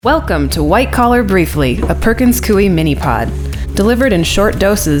Welcome to White Collar Briefly, a Perkins Coie mini-pod. Delivered in short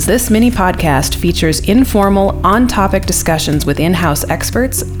doses, this mini-podcast features informal, on-topic discussions with in-house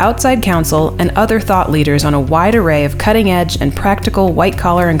experts, outside counsel, and other thought leaders on a wide array of cutting-edge and practical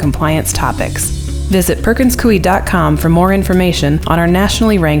white-collar and compliance topics. Visit perkinscoie.com for more information on our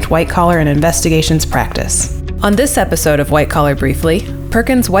nationally ranked white-collar and investigations practice. On this episode of White Collar Briefly,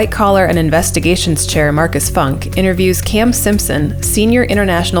 Perkins White Collar and Investigations Chair Marcus Funk interviews Cam Simpson, Senior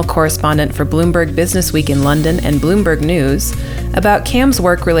International Correspondent for Bloomberg Businessweek in London and Bloomberg News, about Cam's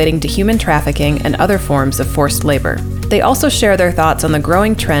work relating to human trafficking and other forms of forced labor. They also share their thoughts on the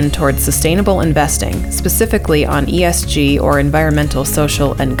growing trend towards sustainable investing, specifically on ESG or environmental,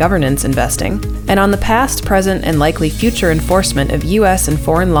 social, and governance investing, and on the past, present, and likely future enforcement of U.S. and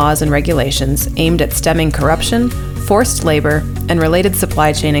foreign laws and regulations aimed at stemming corruption, forced labor, and related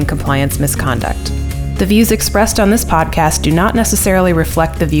supply chain and compliance misconduct. The views expressed on this podcast do not necessarily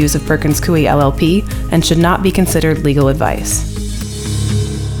reflect the views of Perkins Coie LLP and should not be considered legal advice.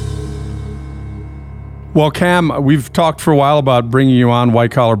 Well, Cam, we've talked for a while about bringing you on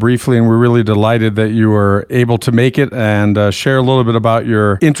White Collar Briefly, and we're really delighted that you were able to make it and share a little bit about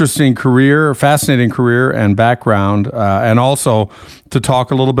your interesting career, fascinating career and background, and also to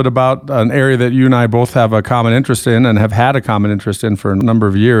talk a little bit about an area that you and I both have a common interest in and have had a common interest in for a number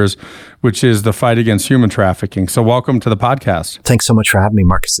of years, which is the fight against human trafficking. So welcome to the podcast. Thanks so much for having me,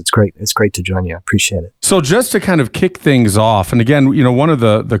 Marcus. It's great. It's great to join you. I appreciate it. So just to kind of kick things off, and again, you know, one of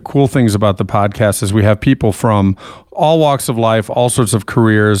the cool things about the podcast is we have people from all walks of life, all sorts of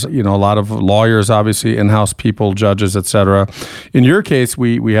careers, you know, a lot of lawyers, obviously, in-house people, judges, et cetera. In your case,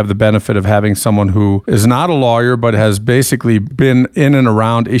 we have the benefit of having someone who is not a lawyer, but has basically been in and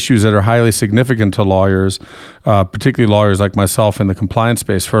around issues that are highly significant to lawyers, particularly lawyers like myself in the compliance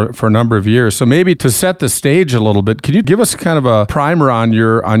space for a number of years. So maybe to set the stage a little bit, can you give us kind of a primer on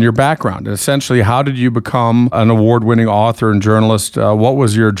your background? Essentially, how did you become an award-winning author and journalist? What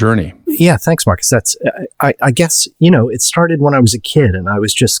was your journey? Yeah, thanks, Marcus. That's, I guess, you know, it started when I was a kid, and I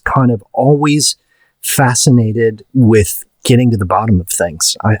was just kind of always fascinated with getting to the bottom of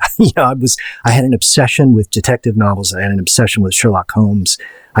things. I had an obsession with detective novels. I had an obsession with Sherlock Holmes.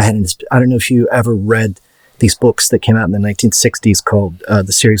 I don't know if you ever read these books that came out in the 1960s called,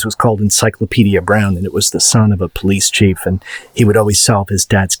 the series was called Encyclopedia Brown, and it was the son of a police chief, and he would always solve his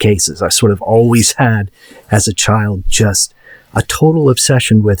dad's cases. I sort of always had, as a child, just a total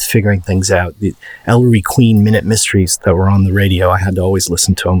obsession with figuring things out. The Ellery Queen Minute Mysteries that were on the radio, I had to always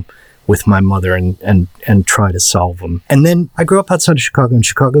listen to them with my mother and try to solve them. And then I grew up outside of Chicago, and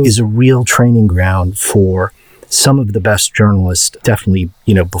Chicago is a real training ground for some of the best journalists, definitely,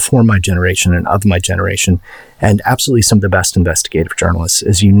 you know, before my generation and of my generation, and absolutely some of the best investigative journalists.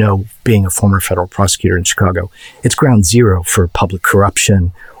 As you know, being a former federal prosecutor in Chicago, it's ground zero for public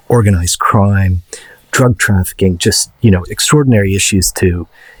corruption, organized crime, drug trafficking, just, you know, extraordinary issues to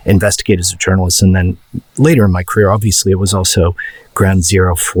investigate as a journalist. And then later in my career, obviously, it was also ground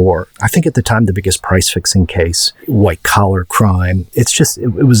zero for, I think at the time, the biggest price fixing case, white collar crime. It's just,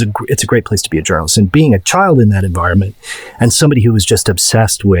 it's a great place to be a journalist. And being a child in that environment and somebody who was just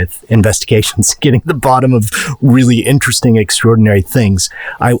obsessed with investigations, getting to the bottom of really interesting, extraordinary things,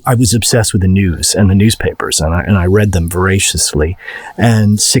 I was obsessed with the news and the newspapers, and I read them voraciously.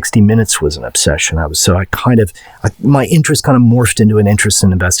 And 60 Minutes was an obsession. My interest kind of morphed into an interest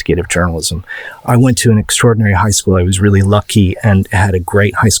in investigative journalism. I went to an extraordinary high school. I was really lucky and had a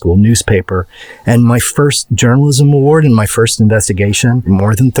great high school newspaper. And my first journalism award and my first investigation,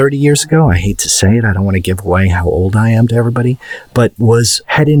 more than 30 years ago, I hate to say it, I don't want to give away how old I am to everybody, but was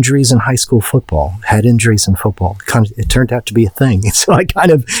head injuries in high school football. Head injuries in football. It turned out to be a thing. So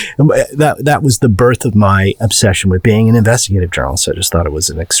that was the birth of my obsession with being an investigative journalist. I just thought it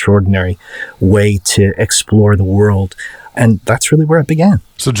was an extraordinary way to explore the world. And that's really where it began.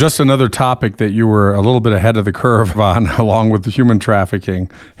 So just another topic that you were a little bit ahead of the curve on, along with the human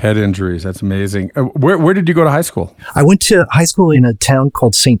trafficking, head injuries. That's amazing. Where did you go to high school? I went to high school in a town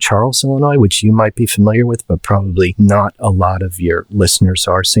called St. Charles, Illinois, which you might be familiar with, but probably not a lot of your listeners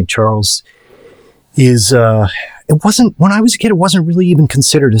are. St. Charles is, when I was a kid, it wasn't really even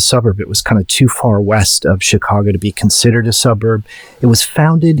considered a suburb. It was kind of too far west of Chicago to be considered a suburb. It was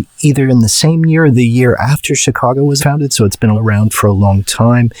founded either in the same year or the year after Chicago was founded, so it's been around for a long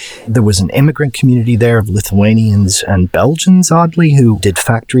time. There was an immigrant community there of Lithuanians and Belgians, oddly, who did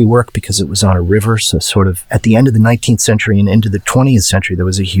factory work because it was on a river. So sort of at the end of the 19th century and into the 20th century, there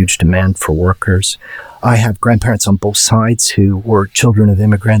was a huge demand for workers. I have grandparents on both sides who were children of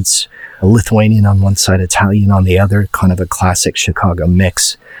immigrants, a Lithuanian on one side, Italian on the other, kind of a classic Chicago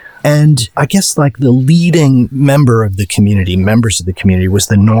mix. And I guess like the leading members of the community was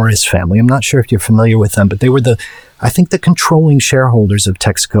the Norris family. I'm not sure if you're familiar with them, but they were I think the controlling shareholders of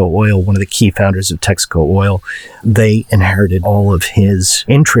Texaco Oil, one of the key founders of Texaco Oil. They inherited all of his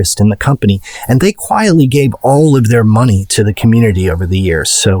interest in the company, and they quietly gave all of their money to the community over the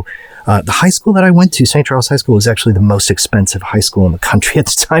years. So the high school that I went to, St. Charles High School, was actually the most expensive high school in the country at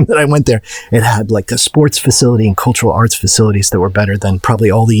the time that I went there. It had like a sports facility and cultural arts facilities that were better than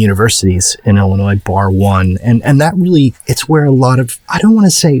probably all the universities in Illinois, bar one. And that really, it's where a lot of, I don't want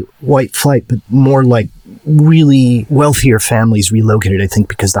to say white flight, but more like really wealthier families relocated, I think,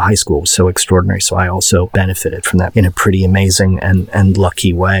 because the high school was so extraordinary. So I also benefited from that in a pretty amazing and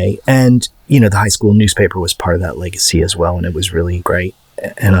lucky way. And, the high school newspaper was part of that legacy as well. And it was really great.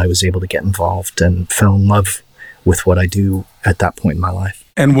 And I was able to get involved and fell in love with what I do at that point in my life.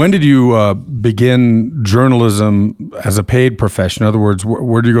 And when did you begin journalism as a paid profession? In other words,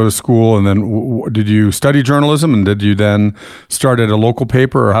 where did you go to school? And then did you study journalism? And did you then start at a local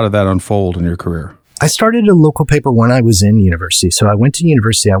paper? Or how did that unfold in your career? I started a local paper when I was in university. So I went to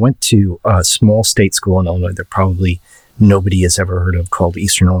university. I went to a small state school in Illinois that probably nobody has ever heard of, called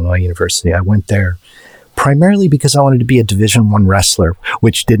Eastern Illinois University. I went there primarily because I wanted to be a Division I wrestler,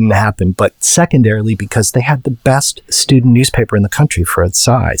 which didn't happen, but secondarily because they had the best student newspaper in the country for its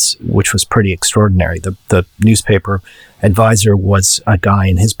size, which was pretty extraordinary. The newspaper advisor was a guy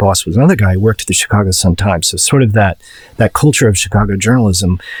and his boss was another guy who worked at the Chicago Sun-Times. So sort of that culture of Chicago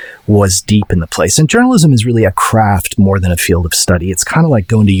journalism was deep in the place. And journalism is really a craft more than a field of study. It's kind of like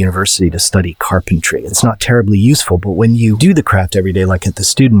going to university to study carpentry. It's not terribly useful, but when you do the craft every day, like at the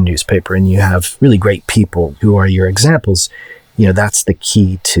student newspaper, and you have really great people who are your examples, that's the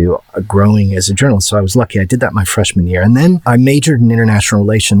key to growing as a journalist. So I was lucky. I did that my freshman year. And then I majored in international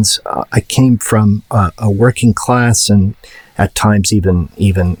relations. I came from a working class and at times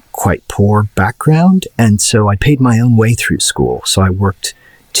even quite poor background. And so I paid my own way through school. So I worked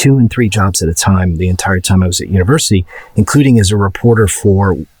 2 and 3 jobs at a time the entire time I was at university, including as a reporter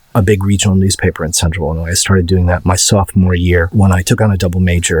for a big regional newspaper in Central Illinois. I started doing that my sophomore year when I took on a double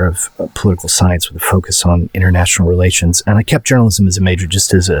major of political science with a focus on international relations. And I kept journalism as a major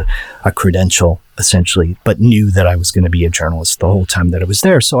just as a credential, essentially, but knew that I was going to be a journalist the whole time that I was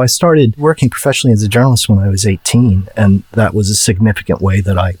there. So I started working professionally as a journalist when I was 18, and that was a significant way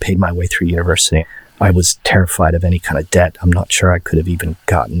that I paid my way through university. I was terrified of any kind of debt. I'm not sure I could have even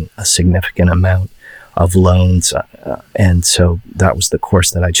gotten a significant amount of loans. And so that was the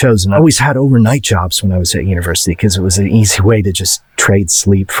course that I chose. And I always had overnight jobs when I was at university because it was an easy way to just trade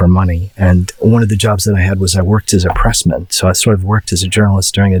sleep for money. And one of the jobs that I had was I worked as a pressman. So I sort of worked as a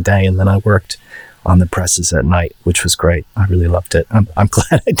journalist during the day, and then I worked on the presses at night, which was great. I really loved it. I'm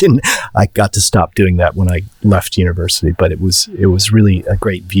glad I got to stop doing that when I left university, but it was really a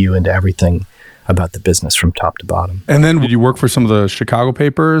great view into everything about the business from top to bottom. And then did you work for some of the Chicago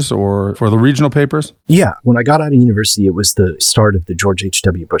papers or for the regional papers? Yeah. When I got out of university, it was the start of the George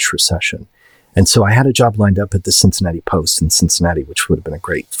H.W. Bush recession. And so I had a job lined up at the Cincinnati Post in Cincinnati, which would have been a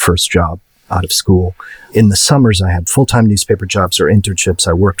great first job out of school. In the summers, I had full-time newspaper jobs or internships.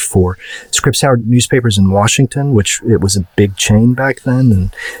 I worked for Scripps Howard newspapers in Washington, which it was a big chain back then.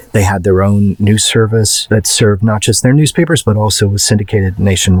 And they had their own news service that served not just their newspapers, but also was syndicated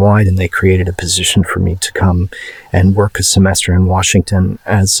nationwide. And they created a position for me to come and work a semester in Washington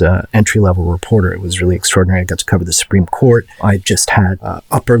as an entry-level reporter. It was really extraordinary. I got to cover the Supreme Court. I just had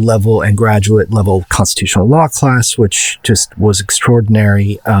upper-level and graduate-level constitutional law class, which just was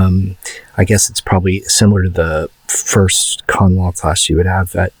extraordinary. I guess it's probably similar to the first con law class you would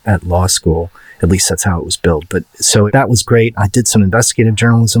have at law school. At least that's how it was built. But so that was great. I did some investigative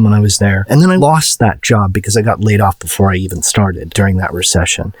journalism when I was there. And then I lost that job because I got laid off before I even started during that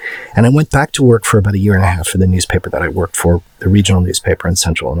recession. And I went back to work for about 1.5 years for the newspaper that I worked for, the regional newspaper in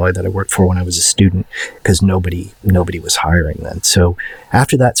Central Illinois that I worked for when I was a student, because nobody was hiring then. So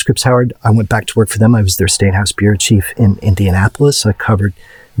after that, Scripps Howard, I went back to work for them. I was their State House bureau chief in Indianapolis. I covered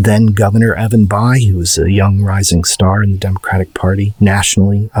then Governor Evan Bayh, who was a young rising star in the Democratic Party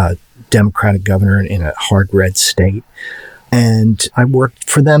nationally, Democratic governor in a hard red state. And I worked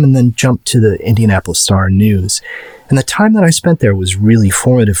for them and then jumped to the Indianapolis Star-News. And the time that I spent there was really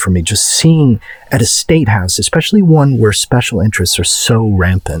formative for me, just seeing at a state house, especially one where special interests are so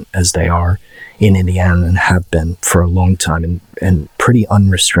rampant as they are in Indiana and have been for a long time and pretty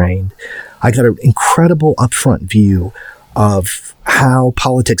unrestrained. I got an incredible upfront view of how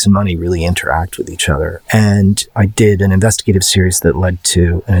politics and money really interact with each other. And I did an investigative series that led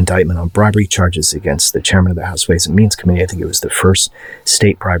to an indictment on bribery charges against the chairman of the House Ways and Means Committee. I think it was the first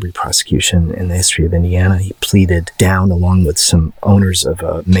state bribery prosecution in the history of Indiana. He pleaded down, along with some owners of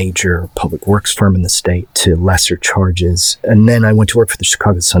a major public works firm in the state, to lesser charges. And then I went to work for the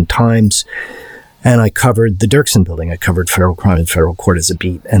Chicago Sun-Times, and I covered the Dirksen building. I covered federal crime and federal court as a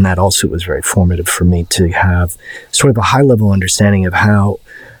beat. And that also was very formative for me to have sort of a high-level understanding of how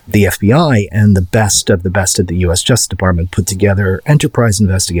the FBI and the best of the U.S. Justice Department put together enterprise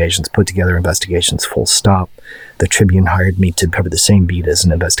investigations, put together investigations full stop. The Tribune hired me to cover the same beat as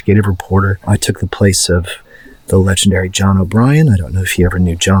an investigative reporter. I took the place of the legendary John O'Brien. I don't know if you ever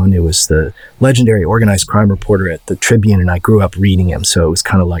knew John. It was the legendary organized crime reporter at the Tribune, and I grew up reading him. So it was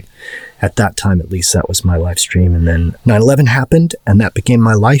kind of like, at that time, at least, that was my life stream. And then 9/11 happened, and that became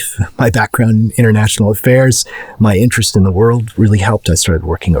my life. My background in international affairs, my interest in the world really helped. I started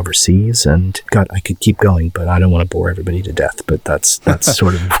working overseas, and God, I could keep going, but I don't want to bore everybody to death. But that's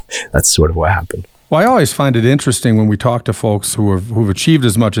sort of what happened. Well, I always find it interesting when we talk to folks who've achieved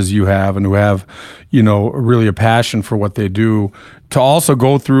as much as you have and who have, really a passion for what they do, to also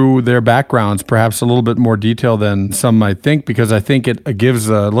go through their backgrounds, perhaps a little bit more detail than some might think, because I think it gives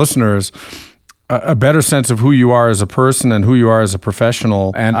listeners a better sense of who you are as a person and who you are as a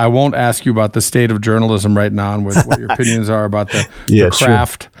professional. And I won't ask you about the state of journalism right now and what your opinions are about the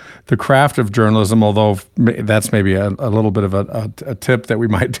craft. Sure. The craft of journalism, although that's maybe a little bit of a tip that we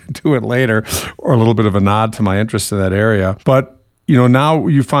might do it later, or a little bit of a nod to my interest in that area. But now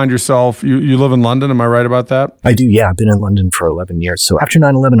you find yourself, you live in London, am I right about that? I do, yeah. I've been in London for 11 years. So after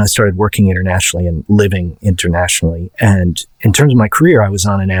 9/11, I started working internationally and living internationally. And in terms of my career, I was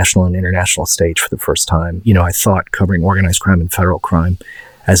on a national and international stage for the first time. I thought covering organized crime and federal crime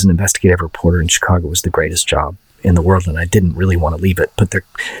as an investigative reporter in Chicago was the greatest job in the world, and I didn't really want to leave it. But there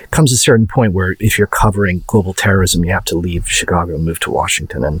comes a certain point where if you're covering global terrorism, you have to leave Chicago and move to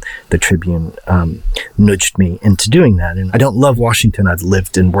Washington. And the Tribune nudged me into doing that. And I don't love Washington. I've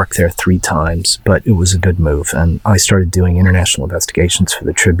lived and worked there 3 times, but it was a good move. And I started doing international investigations for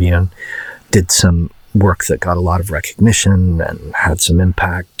the Tribune, did some work that got a lot of recognition and had some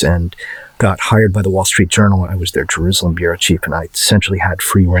impact, and got hired by the Wall Street Journal. I was their Jerusalem bureau chief, and I essentially had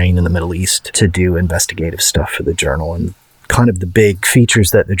free reign in the Middle East to do investigative stuff for the Journal and kind of the big features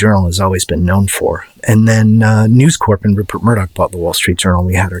that the Journal has always been known for. And then News Corp and Rupert Murdoch bought the Wall Street Journal.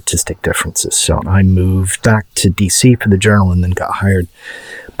 We had artistic differences. So I moved back to D.C. for the Journal and then got hired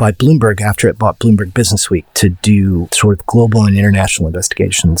by Bloomberg after it bought Bloomberg Businessweek to do sort of global and international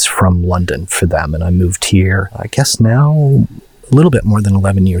investigations from London for them. And I moved here, I guess now, a little bit more than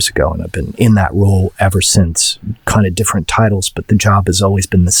 11 years ago, and I've been in that role ever since. Kind of different titles, but the job has always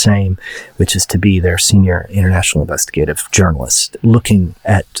been the same, which is to be their senior international investigative journalist, looking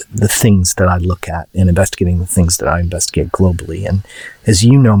at the things that I look at and investigating the things that I investigate globally. And as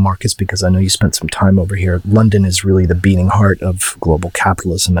you know, Marcus, because I know you spent some time over here, London is really the beating heart of global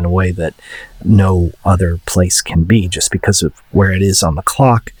capitalism in a way that no other place can be, just because of where it is on the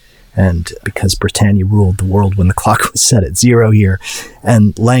clock, and because Britannia ruled the world when the clock was set at 0 here,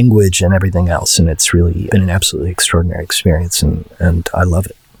 and language and everything else. And it's really been an absolutely extraordinary experience, and I love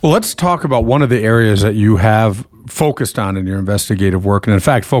it. Well, let's talk about one of the areas that you have focused on in your investigative work, and in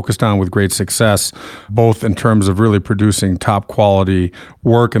fact focused on with great success, both in terms of really producing top quality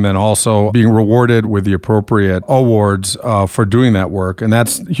work and then also being rewarded with the appropriate awards for doing that work, and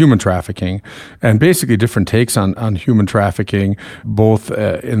that's human trafficking, and basically different takes on human trafficking, both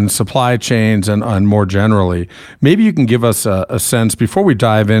in supply chains and more generally. Maybe you can give us a sense, before we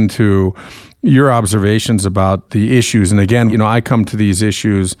dive into your observations about the issues. And again, I come to these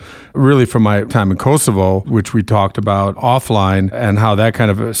issues really from my time in Kosovo, which we talked about offline, and how that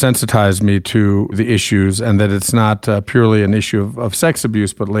kind of sensitized me to the issues, and that it's not purely an issue of sex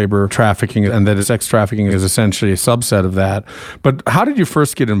abuse, but labor trafficking, and that sex trafficking is essentially a subset of that. But how did you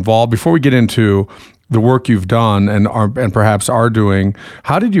first get involved? Before we get into the work you've done and perhaps are doing,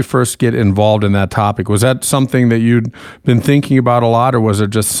 how did you first get involved in that topic? Was that something that you'd been thinking about a lot, or was it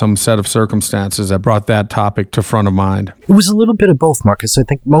just some set of circumstances that brought that topic to front of mind? It was a little bit of both, Marcus. I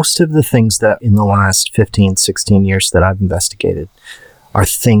think most of the things that in the last 15, 16 years that I've investigated are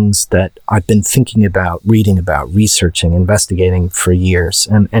things that I've been thinking about, reading about, researching, investigating for years.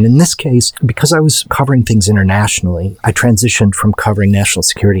 And in this case, because I was covering things internationally, I transitioned from covering national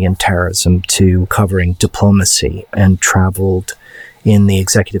security and terrorism to covering diplomacy, and traveled in the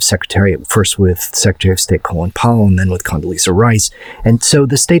executive secretariat, first with Secretary of State Colin Powell and then with Condoleezza Rice. And so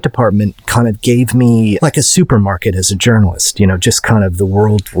the State Department kind of gave me like a supermarket as a journalist, just kind of the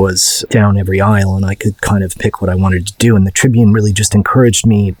world was down every aisle and I could kind of pick what I wanted to do. And the Tribune really just encouraged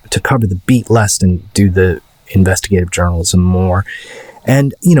me to cover the beat less and do the investigative journalism more.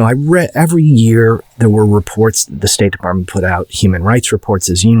 And, I read every year there were reports that the State Department put out, human rights reports,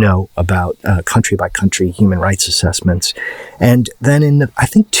 as you know, about country by country human rights assessments. And then in, I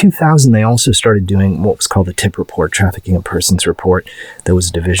think, 2000, they also started doing what was called the TIP report, Trafficking in Persons report. There was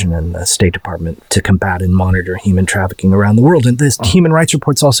a division in the State Department to combat and monitor human trafficking around the world. And this human rights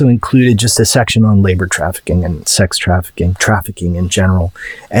reports also included just a section on labor trafficking and sex trafficking, trafficking in general.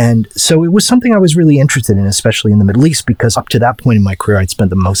 And so it was something I was really interested in, especially in the Middle East, because up to that point in my career, I'd spent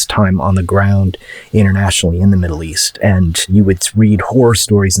the most time on the ground internationally in the Middle East. And you would read horror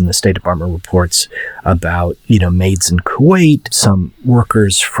stories in the State Department reports about, maids in Kuwait, some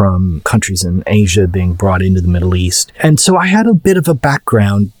workers from countries in Asia being brought into the Middle East. And so I had a bit of a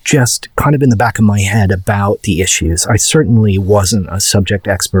background just kind of in the back of my head about the issues. I certainly wasn't a subject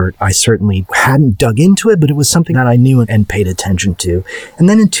expert. I certainly hadn't dug into it, but it was something that I knew and paid attention to. And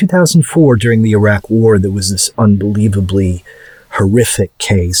then in 2004, during the Iraq War, there was this unbelievably horrific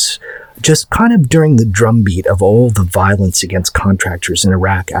case, just kind of during the drumbeat of all the violence against contractors in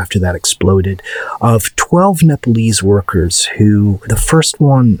Iraq after that exploded, of 12 Nepalese workers who, the first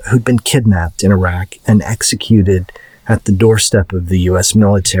one who'd been kidnapped in Iraq and executed at the doorstep of the U.S.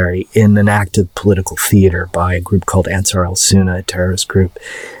 military in an act of political theater by a group called Ansar al-Sunna, a terrorist group.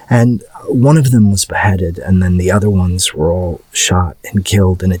 And one of them was beheaded, and then the other ones were all shot and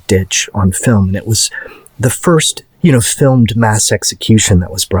killed in a ditch on film. And it was the first filmed mass execution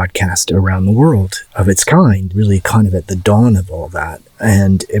that was broadcast around the world of its kind, really kind of at the dawn of all that.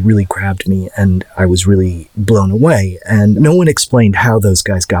 And it really grabbed me and I was really blown away. And no one explained how those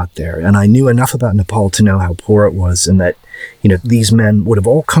guys got there. And I knew enough about Nepal to know how poor it was and that, these men would have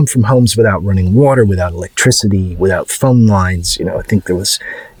all come from homes without running water, without electricity, without phone lines. I think there was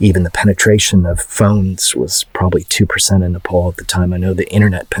even the penetration of phones was probably 2% in Nepal at the time. I know the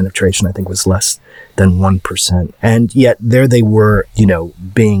internet penetration, I think, was less than 1%. And yet there they were,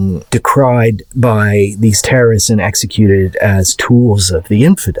 being decried by these terrorists and executed as tools of the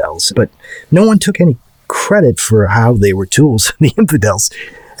infidels. But no one took any credit for how they were tools of the infidels.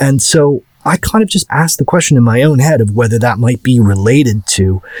 And so I kind of just asked the question in my own head of whether that might be related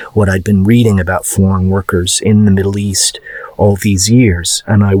to what I'd been reading about foreign workers in the Middle East all these years.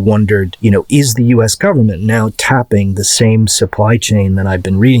 And I wondered, is the U.S. government now tapping the same supply chain that I've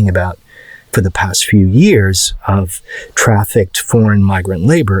been reading about for the past few years of trafficked foreign migrant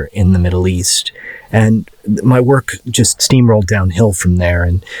labor in the Middle East? And my work just steamrolled downhill from there.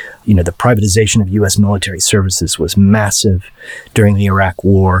 And, the privatization of U.S. military services was massive during the Iraq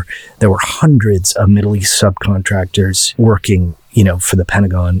War. There were hundreds of Middle East subcontractors working, for the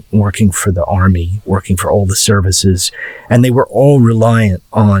Pentagon, working for the Army, working for all the services. And they were all reliant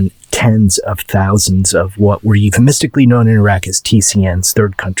on tens of thousands of what were euphemistically known in Iraq as TCNs,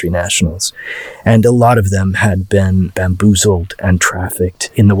 third country nationals. And a lot of them had been bamboozled and trafficked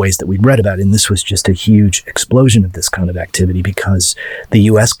in the ways that we'd read about. And this was just a huge explosion of this kind of activity because the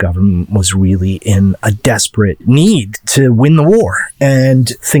U.S. government was really in a desperate need to win the war. And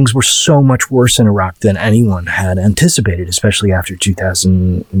things were so much worse in Iraq than anyone had anticipated, especially after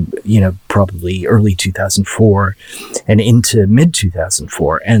 2000, probably early 2004 and into mid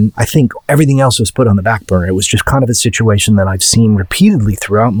 2004. And I think everything else was put on the back burner. It was just kind of a situation that I've seen repeatedly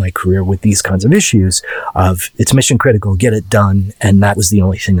throughout my career with these kinds of issues of it's mission critical, get it done. And that was the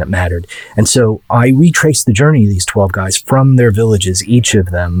only thing that mattered. And so I retraced the journey of these 12 guys from their villages, each of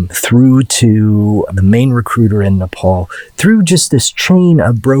them, through to the main recruiter in Nepal, through just this chain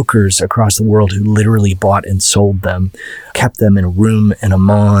of brokers across the world who literally bought and sold them, kept them in a room in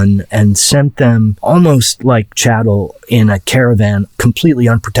Amman, and sent them almost like chattel in a caravan, completely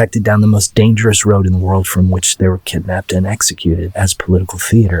unprotected down the most dangerous road in the world from which they were kidnapped and executed as political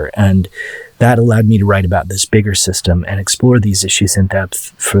theater. And that allowed me to write about this bigger system and explore these issues in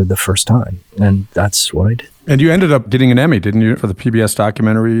depth for the first time. And that's what I did. And you ended up getting an Emmy, didn't you, for the PBS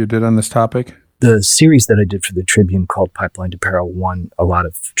documentary you did on this topic? The series that I did for the Tribune called Pipeline to Peril won a lot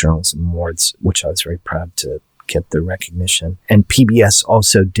of journalism awards, which I was very proud to get the recognition. And PBS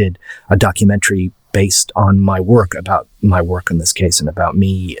also did a documentary based on my work, about my work in this case and about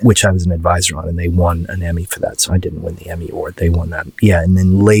me, which I was an advisor on, and they won an Emmy for that. So I didn't win the Emmy award. They won that. Yeah. And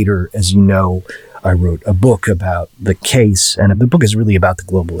then later, as you know, I wrote a book about the case, and the book is really about the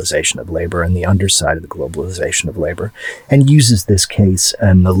globalization of labor and the underside of the globalization of labor, and uses this case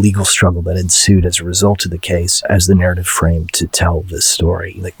and the legal struggle that ensued as a result of the case as the narrative frame to tell this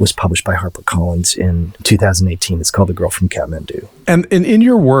story. It was published by HarperCollins in 2018. It's called The Girl from Kathmandu. And in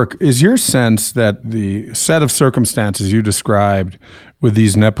your work, is your sense that the set of circumstances you described with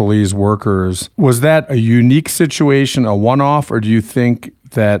these Nepalese workers, was that a unique situation, a one-off, or do you think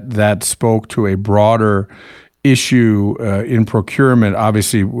that spoke to a broader issue in procurement?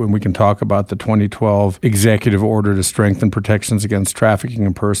 Obviously, when we can talk about the 2012 executive order to strengthen protections against trafficking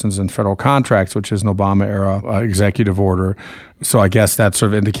in persons in federal contracts, which is an Obama-era executive order. So I guess that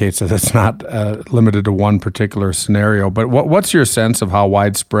sort of indicates that it's not limited to one particular scenario. But what's your sense of how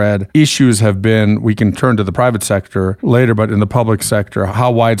widespread issues have been? We can turn to the private sector later, but in the public sector, how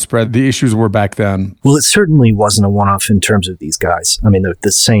widespread the issues were back then? Well, it certainly wasn't a one-off in terms of these guys. I mean,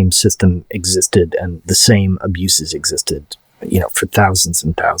 the same system existed and the same abuses existed, for thousands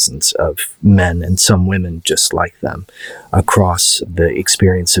and thousands of men and some women just like them across the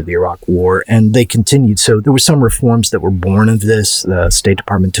experience of the Iraq War. And they continued. So there were some reforms that were born of this. The State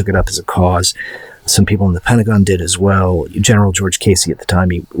Department took it up as a cause. Some people in the Pentagon did as well. General George Casey at the time,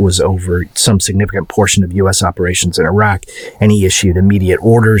 he was over some significant portion of U.S. operations in Iraq, and he issued immediate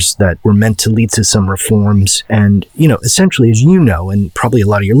orders that were meant to lead to some reforms. And, essentially, as you know, and probably a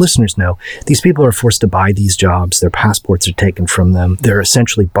lot of your listeners know, these people are forced to buy these jobs. Their passports are taken from them. They're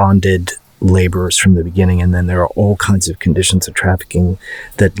essentially bonded laborers from the beginning, and then there are all kinds of conditions of trafficking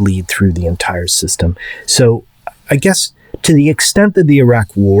that lead through the entire system. So I guess to the extent that the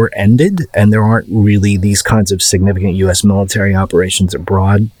Iraq War ended, and there aren't really these kinds of significant U.S. military operations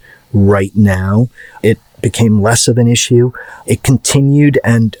abroad right now, it became less of an issue. It continued,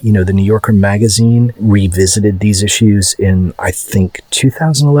 and, the New Yorker magazine revisited these issues in, I think,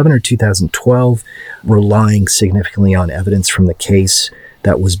 2011 or 2012, relying significantly on evidence from the case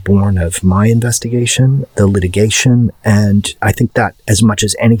that was born of my investigation, the litigation, and I think that, as much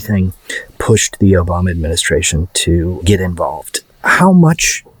as anything, pushed the Obama administration to get involved. How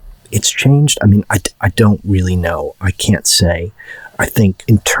much it's changed? I mean, I don't really know. I can't say. I think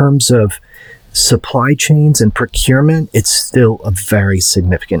in terms of supply chains and procurement, it's still a very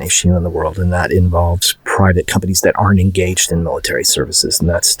significant issue in the world, and that involves private companies that aren't engaged in military services, and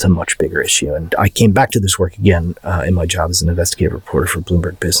that's a much bigger issue. And I came back to this work again in my job as an investigative reporter for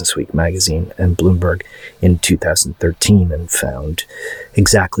Bloomberg Businessweek magazine and Bloomberg in 2013, and found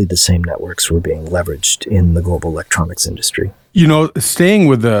exactly the same networks were being leveraged in the global electronics industry. Staying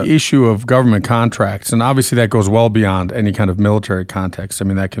with the issue of government contracts, and obviously that goes well beyond any kind of military context. I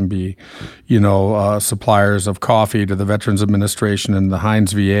mean, that can be, suppliers of coffee to the Veterans Administration and the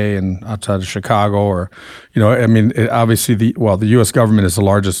Heinz VA and outside of Chicago, or, obviously the U.S. government is the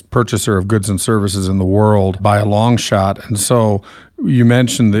largest purchaser of goods and services in the world by a long shot. And so you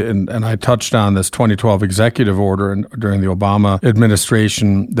mentioned, and I touched on this 2012 executive order during the Obama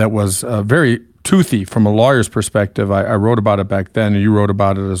administration that was very toothy from a lawyer's perspective. I wrote about it back then, and you wrote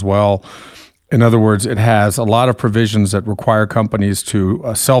about it as well. In other words, it has a lot of provisions that require companies to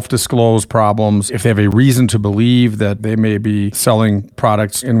self-disclose problems if they have a reason to believe that they may be selling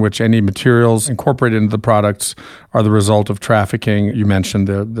products in which any materials incorporated into the products are the result of trafficking. You mentioned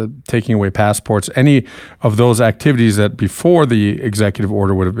the taking away passports. Any of those activities that before the executive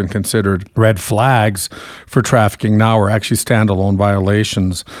order would have been considered red flags for trafficking now are actually standalone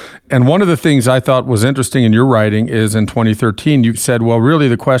violations. And one of the things I thought was interesting in your writing is in 2013, you said, well, really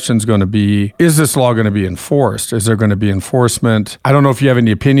the question's going to be, is this law going to be enforced? Is there going to be enforcement? I don't know if you have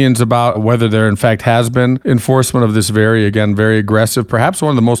any opinions about whether there in fact has been enforcement of this very aggressive, perhaps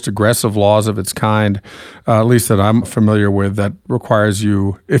one of the most aggressive laws of its kind, at least that I'm familiar with, that requires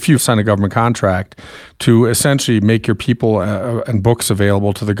you, if you sign a government contract, to essentially make your people and books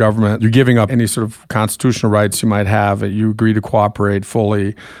available to the government. You're giving up any sort of constitutional rights you might have. You agree to cooperate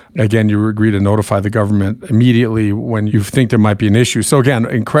fully. Again, you agree to notify the government immediately when you think there might be an issue. So again,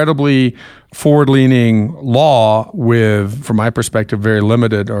 incredibly forward-leaning law with, from my perspective, very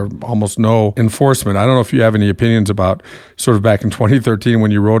limited or almost no enforcement. I don't know if you have any opinions about sort of back in 2013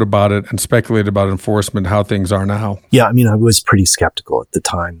 when you wrote about it and speculated about enforcement, how things are now. Yeah, I was pretty skeptical at the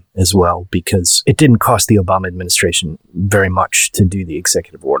time as well, because it didn't cost the Obama administration very much to do the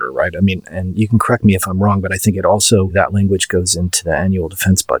executive order, right? And you can correct me if I'm wrong, but I think that language goes into the annual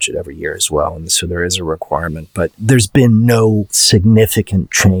defense budget every year as well. And so there is a requirement, but there's been no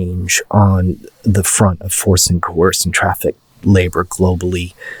significant change on the front of forced and coerced and trafficked labor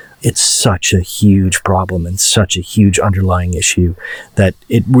globally. It's such a huge problem and such a huge underlying issue that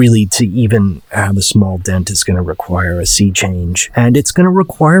it really, to even have a small dent, is going to require a sea change. And it's going to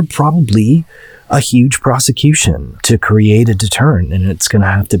require probably a huge prosecution to create a deterrent, and it's going to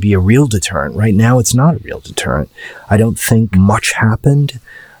have to be a real deterrent. Right now, it's not a real deterrent. I don't think much happened.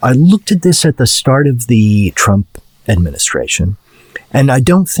 I looked at this at the start of the Trump administration, and I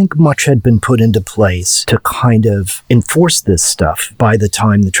don't think much had been put into place to kind of enforce this stuff by the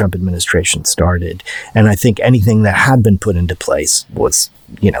time the Trump administration started. And I think anything that had been put into place was,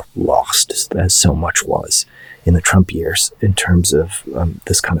 lost, as so much was in the Trump years in terms of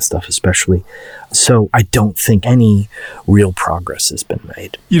this kind of stuff, especially. So I don't think any real progress has been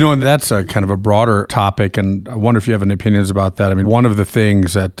made. And that's a kind of a broader topic, and I wonder if you have any opinions about that. I mean, one of the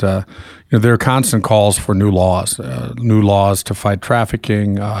things that, there are constant calls for new laws to fight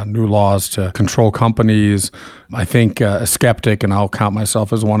trafficking, new laws to control companies. I think a skeptic, and I'll count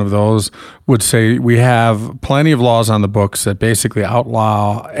myself as one of those, would say we have plenty of laws on the books that basically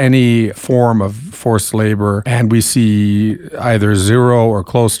outlaw any form of forced labor, and we see either zero or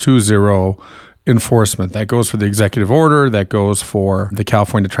close to zero enforcement. That goes for the executive order, that goes for the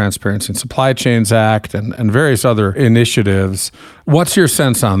California Transparency and Supply Chains Act, and various other initiatives. What's your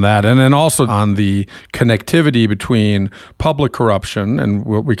sense on that? And then also on the connectivity between public corruption, and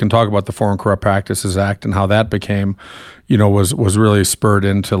we can talk about the Foreign Corrupt Practices Act and how that became, was really spurred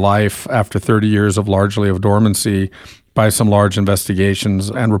into life after 30 years of largely of dormancy by some large investigations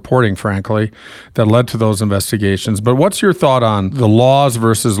and reporting, frankly, that led to those investigations. But what's your thought on the laws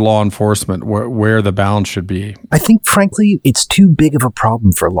versus law enforcement, where the balance should be? I think, frankly, it's too big of a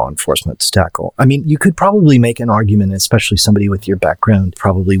problem for law enforcement to tackle. I mean, you could probably make an argument, especially somebody with your background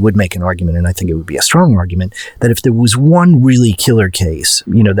probably would make an argument, and I think it would be a strong argument, that if there was one really killer case,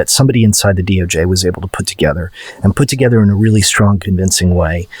 that somebody inside the DOJ was able to put together in a really strong, convincing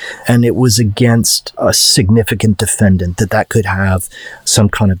way, and it was against a significant defendant, that could have some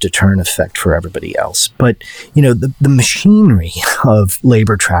kind of deterrent effect for everybody else. But, the machinery of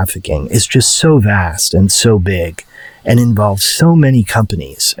labor trafficking is just so vast and so big and involves so many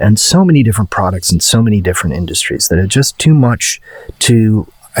companies and so many different products and so many different industries that it's just too much to,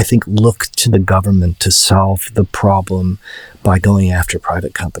 I think, look to the government to solve the problem by going after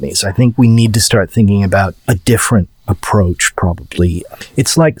private companies. I think we need to start thinking about a different approach, probably.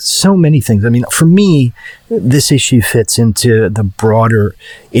 It's like so many things. I mean, for me, this issue fits into the broader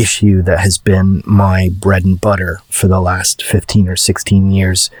issue that has been my bread and butter for the last 15 or 16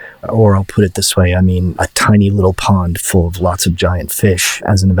 years. Or I'll put it this way, I mean, a tiny little pond full of lots of giant fish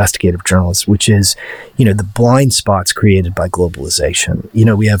as an investigative journalist, which is, the blind spots created by globalization.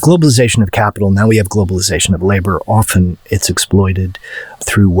 We have globalization of capital. Now we have globalization of labor. Often it's exploited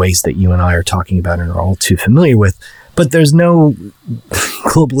through ways that you and I are talking about and are all too familiar with. But there's no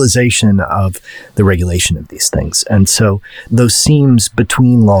globalization of the regulation of these things. And so those seams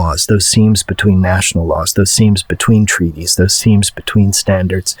between laws, those seams between national laws, those seams between treaties, those seams between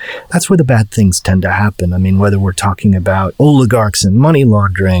standards, that's where the bad things tend to happen. I mean, whether we're talking about oligarchs and money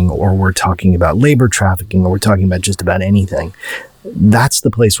laundering, or we're talking about labor trafficking, or we're talking about just about anything, that's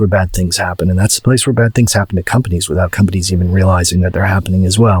the place where bad things happen. And that's the place where bad things happen to companies without companies even realizing that they're happening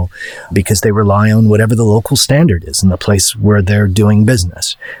as well, because they rely on whatever the local standard is in the place where they're doing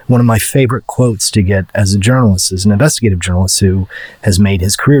business. One of my favorite quotes to get as a journalist, as an investigative journalist who has made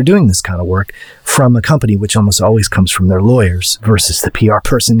his career doing this kind of work, from a company which almost always comes from their lawyers versus the PR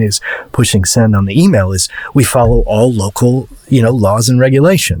person who's pushing send on the email, is we follow all local, laws and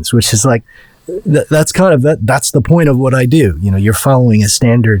regulations, which is like, that's kind of that's the point of what I do. You're following a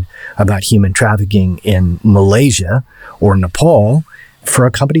standard about human trafficking in Malaysia or Nepal for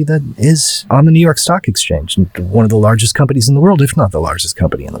a company that is on the New York Stock Exchange, and one of the largest companies in the world, if not the largest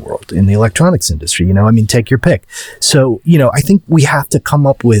company in the world, in the electronics industry. Take your pick. So, I think we have to come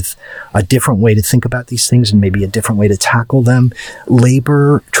up with a different way to think about these things and maybe a different way to tackle them.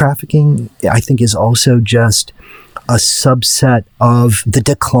 Labor trafficking, I think, is also just a subset of the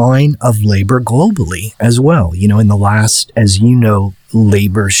decline of labor globally as well. In the last, as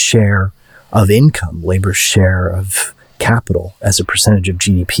labor's share of income, labor's share of capital as a percentage of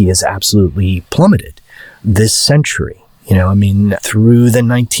GDP has absolutely plummeted this century. Through the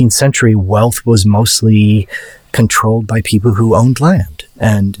 19th century, wealth was mostly controlled by people who owned land.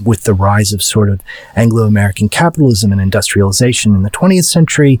 And with the rise of sort of Anglo-American capitalism and industrialization in the 20th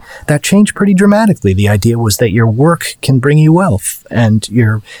century, that changed pretty dramatically. The idea was that your work can bring you wealth, and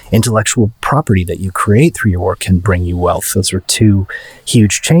your intellectual property that you create through your work can bring you wealth. Those are two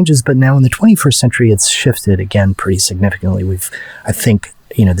huge changes. But now in the 21st century, it's shifted again pretty significantly. I think,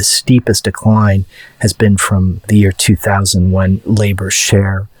 the steepest decline has been from the year 2000, when labor's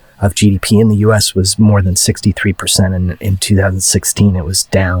share of GDP in the U.S. was more than 63%, and in 2016 it was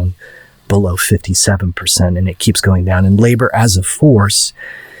down below 57%, and it keeps going down. And labor as a force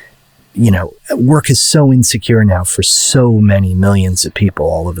work is so insecure now for so many millions of people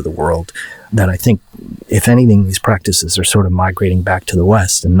all over the world that I think, if anything, these practices are sort of migrating back to the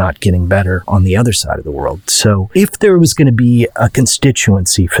West and not getting better on the other side of the world. So if there was going to be a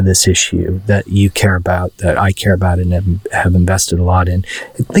constituency for this issue that you care about, that I care about and have invested a lot in,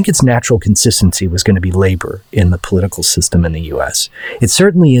 I think its natural consistency was going to be labor in the political system in the U.S. It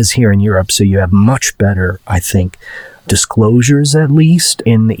certainly is here in Europe, so you have much better, I think, disclosures, at least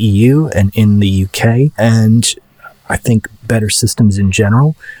in the EU and in the UK, and I think better systems in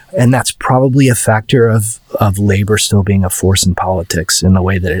general. And that's probably a factor of labor still being a force in politics in the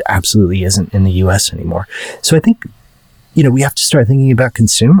way that it absolutely isn't in the US anymore. So I think, we have to start thinking about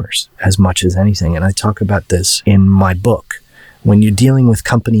consumers as much as anything. And I talk about this in my book. When you're dealing with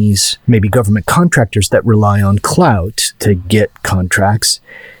companies, maybe government contractors that rely on clout to get contracts,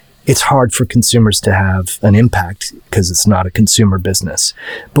 it's hard for consumers to have an impact because it's not a consumer business.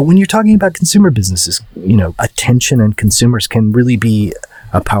 But when you're talking about consumer businesses, attention and consumers can really be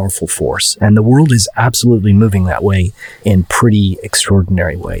a powerful force. And the world is absolutely moving that way in pretty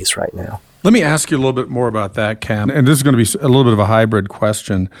extraordinary ways right now. Let me ask you a little bit more about that, Cam. And this is going to be a little bit of a hybrid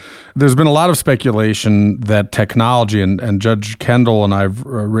question. There's been a lot of speculation that technology, and Judge Kendall and I've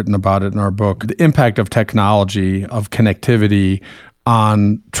written about it in our book, the impact of technology, of connectivity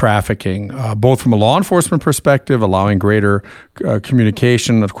on trafficking, both from a law enforcement perspective, allowing greater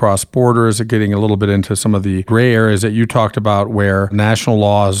communication across borders, getting a little bit into some of the gray areas that you talked about where national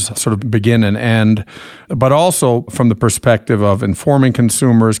laws sort of begin and end, but also from the perspective of informing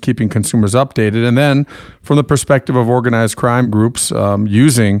consumers, keeping consumers updated, and then from the perspective of organized crime groups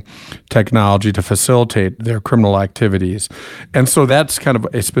using technology to facilitate their criminal activities. And so that's kind of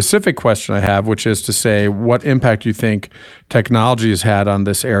a specific question I have, which is to say, what impact do you think technology has had on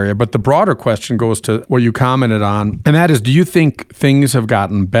this area? But the broader question goes to what you commented on, and that is, do you think things have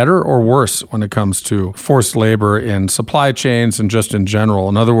gotten better or worse when it comes to forced labor in supply chains and just in general?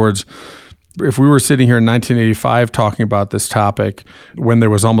 In other words, if we were sitting here in 1985 talking about this topic when there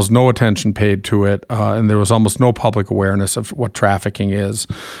was almost no attention paid to it and there was almost no public awareness of what trafficking is,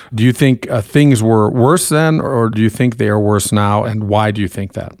 do you think things were worse then, or do you think they are worse now, and why do you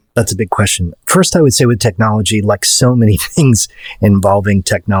think that? That's a big question. First, I would say with technology, like so many things involving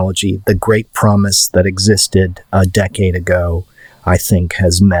technology, the great promise that existed a decade ago, I think,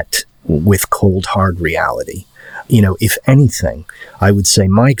 has met with cold, hard reality. If anything, I would say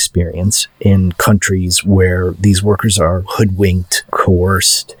my experience in countries where these workers are hoodwinked,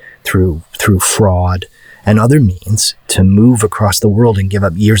 coerced through fraud and other means to move across the world and give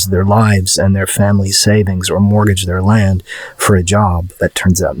up years of their lives and their family's savings or mortgage their land for a job that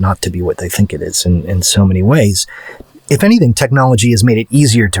turns out not to be what they think it is in so many ways. If anything, technology has made it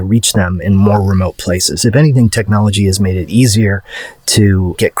easier to reach them in more remote places. If anything, technology has made it easier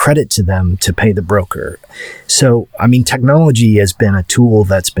to get credit to them to pay the broker. So, technology has been a tool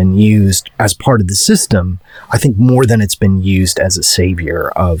that's been used as part of the system, I think, more than it's been used as a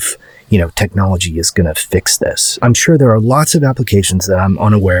savior of, technology is going to fix this. I'm sure there are lots of applications that I'm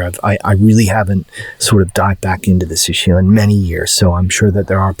unaware of. I really haven't sort of dived back into this issue in many years, so I'm sure that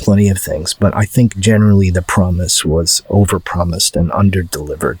there are plenty of things. But I think generally the promise was overpromised and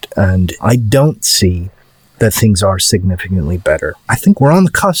underdelivered. And I don't see that things are significantly better. I think we're on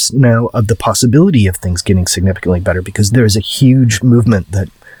the cusp now of the possibility of things getting significantly better because there's a huge movement that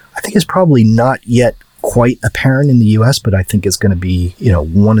I think is probably not yet quite apparent in the US, but I think is going to be,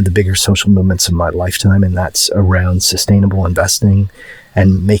 one of the bigger social movements of my lifetime, and that's around sustainable investing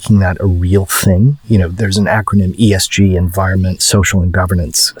and making that a real thing. There's an acronym, ESG, environment, social, and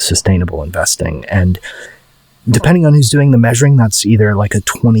governance, sustainable investing. And depending on who's doing the measuring, that's either like a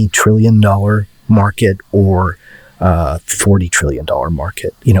 $20 trillion market or a $40 trillion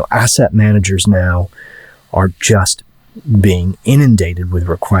market. Asset managers now are just being inundated with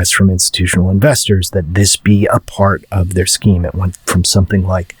requests from institutional investors that this be a part of their scheme. It went from something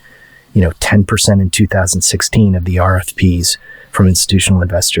like, 10% in 2016 of the RFPs from institutional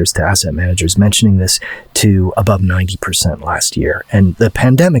investors to asset managers mentioning this to above 90% last year. And the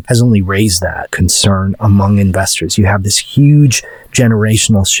pandemic has only raised that concern among investors. You have this huge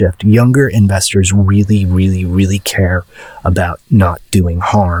generational shift. Younger investors really, really, really care about not doing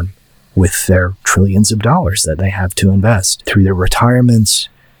harm with their trillions of dollars that they have to invest through their retirements,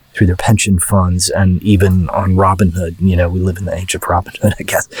 through their pension funds, and even on Robinhood. We live in the age of Robinhood, I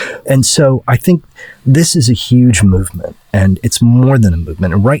guess. And so I think this is a huge movement, and it's more than a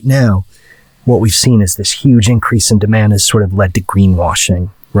movement. And right now, what we've seen is this huge increase in demand has sort of led to greenwashing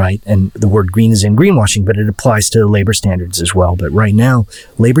right? And the word green is in greenwashing, but it applies to labor standards as well. But right now,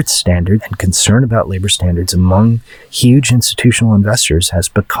 labor standard and concern about labor standards among huge institutional investors has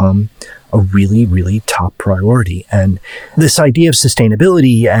become a really, really top priority. And this idea of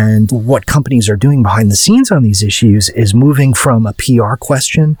sustainability and what companies are doing behind the scenes on these issues is moving from a PR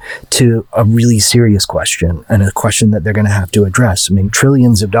question to a really serious question, and a question that they're going to have to address. I mean,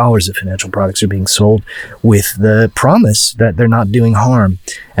 trillions of dollars of financial products are being sold with the promise that they're not doing harm.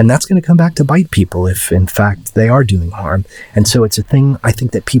 And that's going to come back to bite people if, in fact, they are doing harm. And so it's a thing I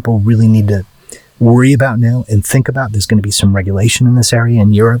think that people really need to worry about now and think about. There's going to be some regulation in this area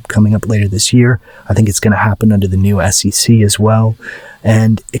in Europe coming up later this year. I think it's going to happen under the new SEC as well.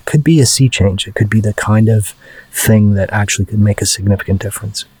 And it could be a sea change. It could be the kind of thing that actually could make a significant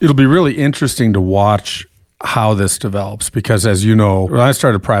difference. It'll be really interesting to watch how this develops, because as you know, when I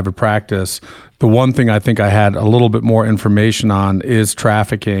started private practice, the one thing I think I had a little bit more information on is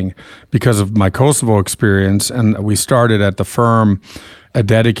trafficking because of my Kosovo experience. And we started at the firm a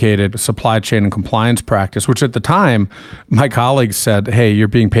dedicated supply chain and compliance practice, which at the time, my colleagues said, hey, you're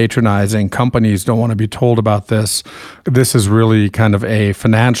being patronizing. Companies don't want to be told about this. This is really kind of a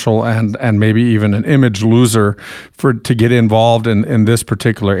financial and maybe even an image loser to get involved in this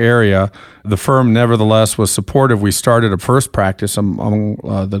particular area. The firm, nevertheless, was supportive. We started a first practice among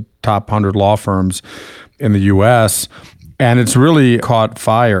the top 100 law firms in the U.S., and it's really caught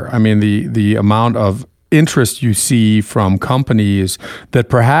fire. I mean, the amount of interest you see from companies that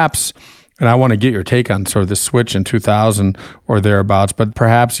perhaps, and I want to get your take on sort of the switch in 2000 or thereabouts, but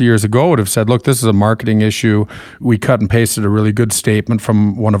perhaps years ago would have said, look, this is a marketing issue. We cut and pasted a really good statement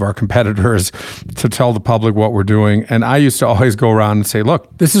from one of our competitors to tell the public what we're doing. And I used to always go around and say,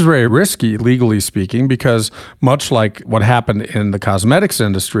 look, this is very risky, legally speaking, because much like what happened in the cosmetics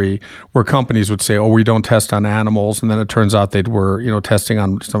industry, where companies would say, oh, we don't test on animals. And then it turns out they were, testing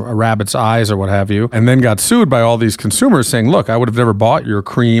on a rabbit's eyes or what have you, and then got sued by all these consumers saying, look, I would have never bought your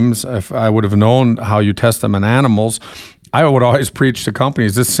creams if I would have known how you test them in animals. I would always preach to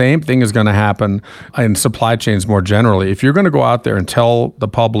companies, this same thing is going to happen in supply chains more generally. If you're going to go out there and tell the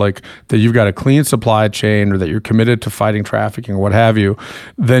public that you've got a clean supply chain or that you're committed to fighting trafficking or what have you,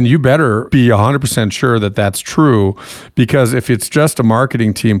 then you better be 100% sure that that's true, because if it's just a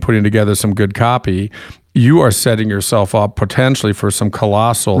marketing team putting together some good copy, you are setting yourself up potentially for some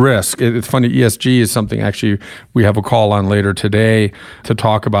colossal risk. It's funny, ESG is something actually we have a call on later today to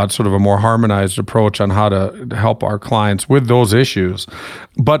talk about sort of a more harmonized approach on how to help our clients with those issues.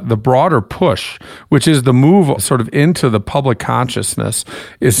 But the broader push, which is the move sort of into the public consciousness,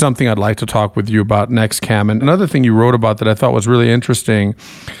 is something I'd like to talk with you about next, Cam. And another thing you wrote about that I thought was really interesting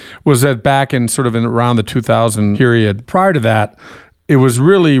was that back in sort of in around the 2000 period, prior to that, it was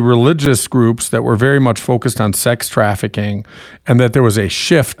really religious groups that were very much focused on sex trafficking, and that there was a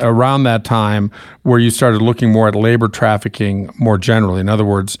shift around that time where you started looking more at labor trafficking more generally. In other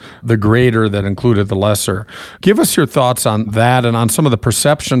words, the greater that included the lesser. Give us your thoughts on that and on some of the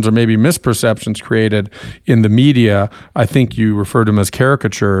perceptions or maybe misperceptions created in the media. I think you referred to them as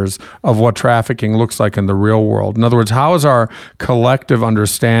caricatures of what trafficking looks like in the real world. In other words, how is our collective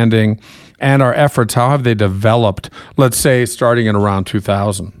understanding and our efforts, how have they developed, let's say, starting in around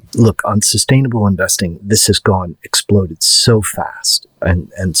 2000? Look, on sustainable investing, this has exploded so fast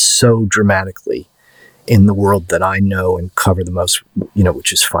and so dramatically in the world that I know and cover the most,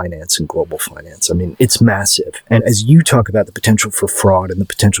 which is finance and global finance. I mean, it's massive. And as you talk about the potential for fraud and the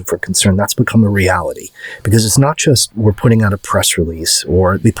potential for concern, that's become a reality, because it's not just we're putting out a press release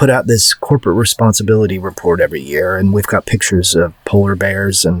or we put out this corporate responsibility report every year and we've got pictures of polar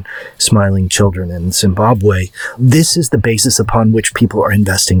bears and smiling children in Zimbabwe. This is the basis upon which people are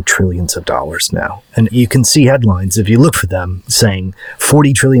investing trillions of dollars now. And you can see headlines, if you look for them, saying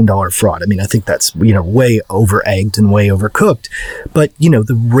 $40 trillion fraud. I mean, I think that's, way over-egged and way overcooked. But,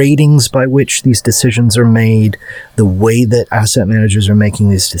 the ratings by which these decisions are made, the way that asset managers are making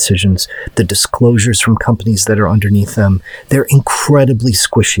these decisions, the disclosures from companies that are underneath them, they're incredibly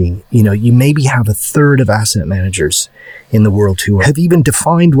squishy. You maybe have a third of asset managers in the world who have even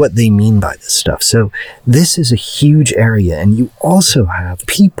defined what they mean by this stuff. So this is a huge area. And you also have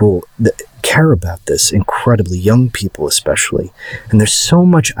people that care about this, incredibly young people especially. And there's so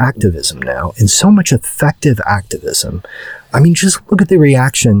much activism now and so much effective activism. I mean, just look at the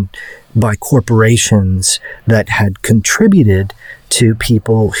reaction by corporations that had contributed to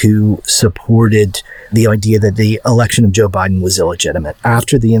people who supported the idea that the election of Joe Biden was illegitimate.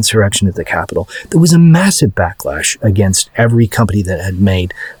 After the insurrection at the Capitol, there was a massive backlash against every company that had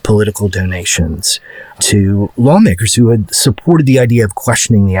made political donations to lawmakers who had supported the idea of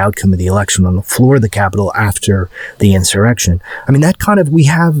questioning the outcome of the election on the floor of the Capitol after the insurrection. I mean, that kind of, we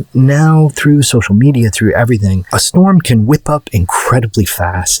have now through social media, through everything, a storm can whip up incredibly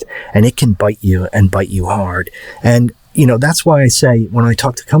fast and it can bite you and bite you hard. And that's why I say when I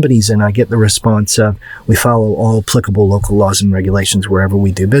talk to companies and I get the response of, we follow all applicable local laws and regulations wherever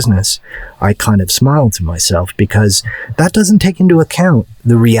we do business, I kind of smile to myself because that doesn't take into account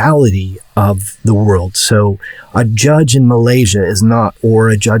the reality of the world. So a judge in Malaysia is not, or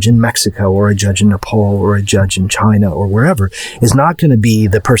a judge in Mexico, or a judge in Nepal, or a judge in China, or wherever, is not going to be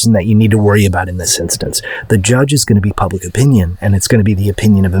the person that you need to worry about in this instance. The judge is going to be public opinion, and it's going to be the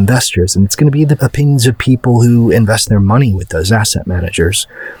opinion of investors, and it's going to be the opinions of people who invest their money with those asset managers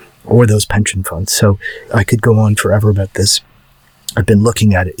or those pension funds. So I could go on forever about this. I've been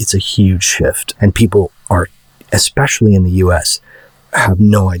looking at it. It's a huge shift, and people are, especially in the US, have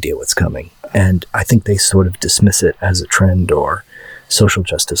no idea what's coming. And I think they sort of dismiss it as a trend or social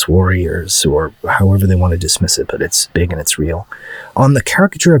justice warriors or however they want to dismiss it, but it's big and it's real. On the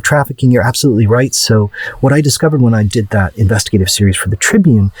caricature of trafficking, you're absolutely right. So what I discovered when I did that investigative series for the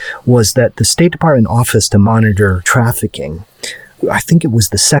Tribune was that the State Department Office to Monitor Trafficking, I think it was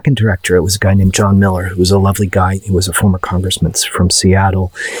the second director. It was a guy named John Miller, who was a lovely guy. He was a former congressman from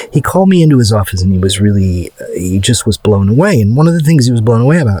Seattle. He called me into his office and he just was blown away. And one of the things he was blown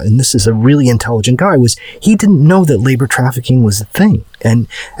away about, and this is a really intelligent guy, was he didn't know that labor trafficking was a thing. And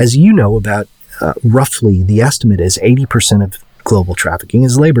as you know, about roughly the estimate is 80% of global trafficking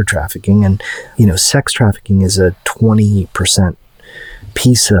is labor trafficking. And, sex trafficking is a 20%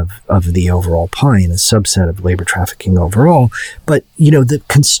 piece of the overall pie and a subset of labor trafficking overall. But, the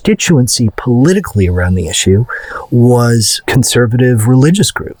constituency politically around the issue was conservative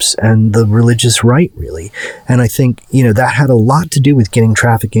religious groups and the religious right, really. And I think, that had a lot to do with getting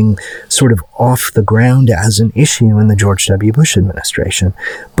trafficking sort of off the ground as an issue in the George W. Bush administration.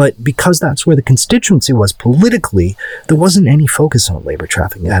 But because that's where the constituency was politically, there wasn't any focus on labor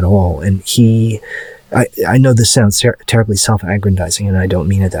trafficking at all. And I know this sounds terribly self-aggrandizing, and I don't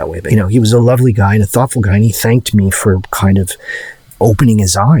mean it that way, but, he was a lovely guy and a thoughtful guy, and he thanked me for kind of opening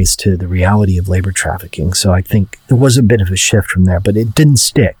his eyes to the reality of labor trafficking. So I think there was a bit of a shift from there, but it didn't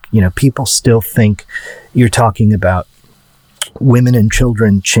stick. People still think you're talking about women and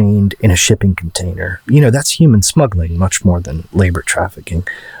children chained in a shipping container. That's human smuggling much more than labor trafficking.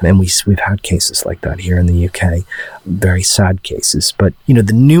 And we've had cases like that here in the UK, very sad cases. But,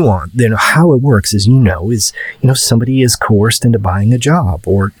 the nuance, how it works, as is, somebody is coerced into buying a job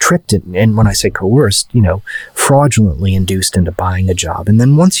or tricked it. And when I say coerced, fraudulently induced into buying a job. And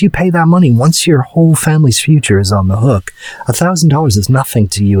then once you pay that money, once your whole family's future is on the hook, $1,000 is nothing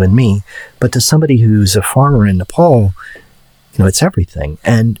to you and me. But to somebody who's a farmer in Nepal, it's everything.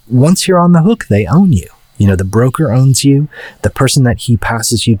 And once you're on the hook, they own you. The broker owns you. The person that he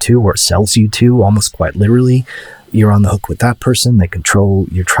passes you to or sells you to, almost quite literally, you're on the hook with that person. They control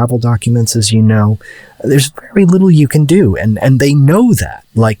your travel documents, as you know. There's very little you can do. And they know that,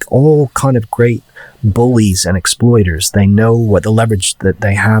 like all kind of great bullies and exploiters. They know what the leverage that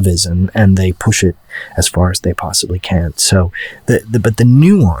they have is, and they push it as far as they possibly can. So, but the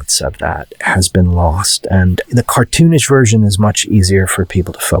nuance of that has been lost. And the cartoonish version is much easier for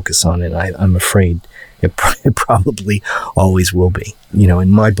people to focus on. And I'm afraid it probably always will be. In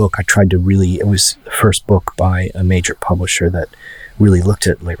my book, I tried to it was the first book by a major publisher that really looked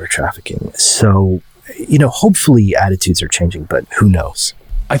at labor trafficking. So, hopefully attitudes are changing, but who knows?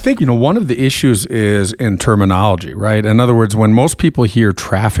 I think, one of the issues is in terminology, right? In other words, when most people hear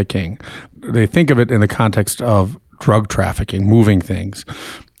trafficking, they think of it in the context of drug trafficking, moving things.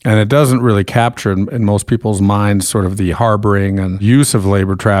 And it doesn't really capture in most people's minds sort of the harboring and use of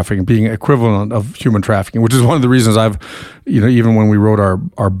labor trafficking being equivalent of human trafficking, which is one of the reasons I've, even when we wrote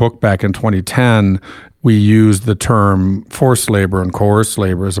our book back in 2010, we used the term forced labor and coerced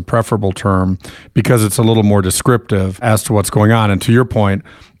labor as a preferable term because it's a little more descriptive as to what's going on. And to your point,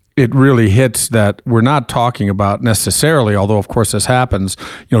 it really hits that we're not talking about necessarily, although of course this happens,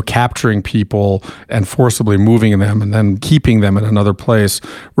 capturing people and forcibly moving them and then keeping them in another place.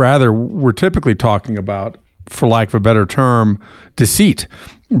 Rather, we're typically talking about, for lack of a better term, deceit,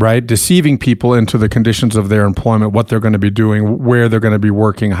 right? Deceiving people into the conditions of their employment, what they're going to be doing, where they're going to be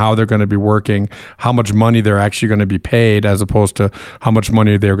working, how they're going to be working, how much money they're actually going to be paid as opposed to how much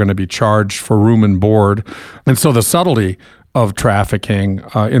money they're going to be charged for room and board. And so the subtlety of trafficking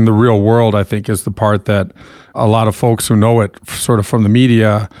in the real world, I think, is the part that a lot of folks who know it sort of from the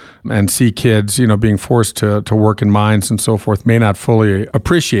media and see kids, being forced to work in mines and so forth may not fully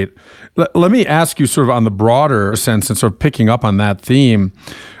appreciate. Let me ask you sort of on the broader sense and sort of picking up on that theme.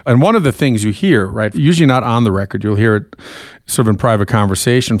 And one of the things you hear, right, usually not on the record, you'll hear it sort of in private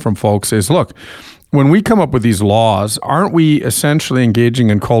conversation from folks is, look, when we come up with these laws, aren't we essentially engaging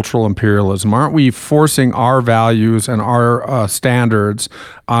in cultural imperialism? Aren't we forcing our values and our standards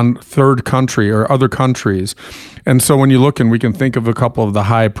on third country or other countries? And so when you look, and we can think of a couple of the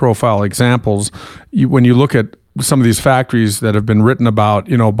high-profile examples, when you look at some of these factories that have been written about,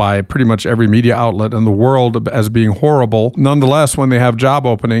 by pretty much every media outlet in the world as being horrible. Nonetheless, when they have job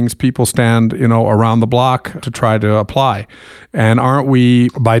openings, people stand, around the block to try to apply. And aren't we,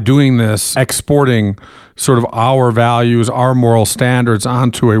 by doing this, exporting sort of our values, our moral standards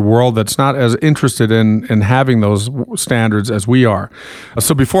onto a world that's not as interested in having those standards as we are?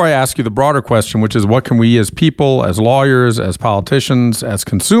 So before I ask you the broader question, which is what can we as people, as lawyers, as politicians, as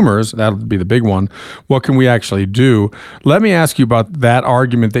consumers, that would be the big one, what can we actually do? Let me ask you about that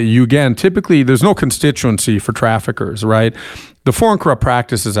argument that you, again, typically there's no constituency for traffickers, right? The Foreign Corrupt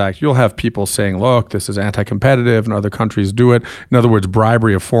Practices Act, you'll have people saying, look, this is anti-competitive and other countries do it. In other words,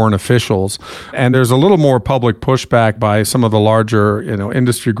 bribery of foreign officials. And there's a little more public pushback by some of the larger,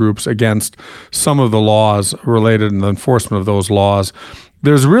 industry groups against some of the laws related and the enforcement of those laws.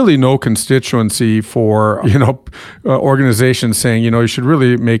 There's really no constituency for, organizations saying, you should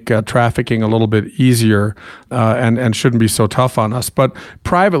really make trafficking a little bit easier and shouldn't be so tough on us. But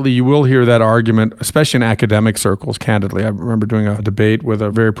privately, you will hear that argument, especially in academic circles, candidly. I remember doing a debate with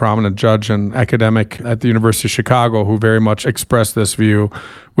a very prominent judge and academic at the University of Chicago who very much expressed this view,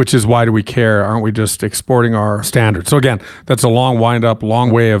 which is, why do we care? Aren't we just exporting our standards? So again, that's a long wind-up,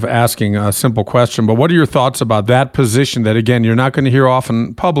 long way of asking a simple question. But what are your thoughts about that position that, again, you're not going to hear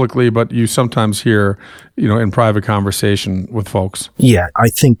often publicly, but you sometimes hear, in private conversation with folks? Yeah, I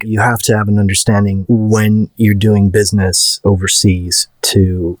think you have to have an understanding when you're doing business overseas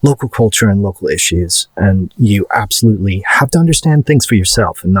to local culture and local issues. And you absolutely have to understand things for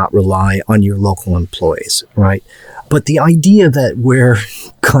yourself and not rely on your local employees, right? But the idea that we're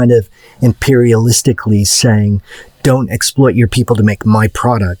kind of imperialistically saying, don't exploit your people to make my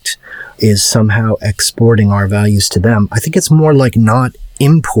product, is somehow exporting our values to them. I think it's more like not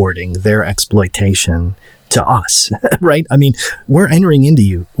importing their exploitation to us, right? I mean, we're entering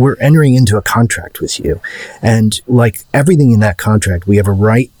into a contract with you. And like everything in that contract, we have a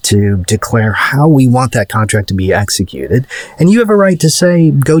right to declare how we want that contract to be executed. And you have a right to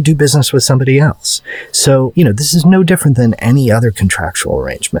say, go do business with somebody else. So, this is no different than any other contractual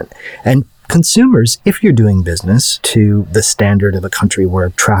arrangement. And consumers, if you're doing business to the standard of a country where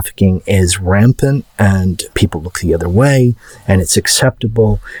trafficking is rampant and people look the other way and it's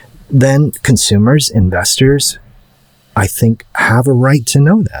acceptable, then consumers, investors, I think, have a right to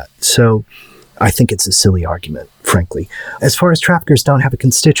know that. So I think it's a silly argument, frankly. As far as traffickers don't have a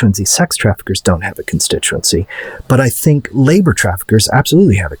constituency, sex traffickers don't have a constituency. But I think labor traffickers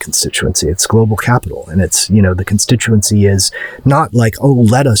absolutely have a constituency. It's global capital. And it's, the constituency is not like, oh,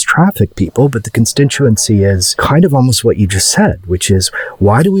 let us traffic people, but the constituency is kind of almost what you just said, which is,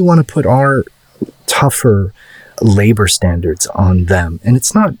 why do we want to put our tougher labor standards on them? And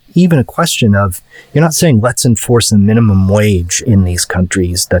it's not even a question of, you're not saying let's enforce a minimum wage in these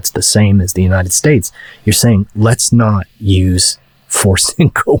countries that's the same as the United States. You're saying let's not use forced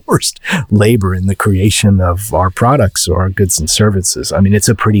and coerced labor in the creation of our products or our goods and services. I mean, it's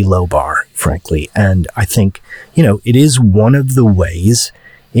a pretty low bar, frankly. And I think, it is one of the ways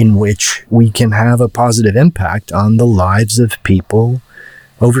in which we can have a positive impact on the lives of people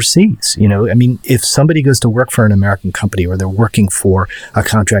overseas. If somebody goes to work for an American company, or they're working for a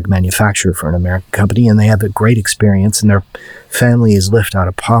contract manufacturer for an American company, and they have a great experience and their family is lifted out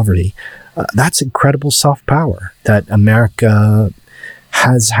of poverty, that's incredible soft power that America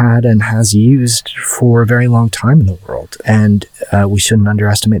has had and has used for a very long time in the world. And we shouldn't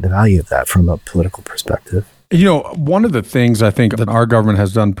underestimate the value of that from a political perspective. One of the things I think that our government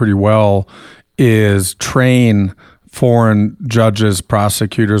has done pretty well is train foreign judges,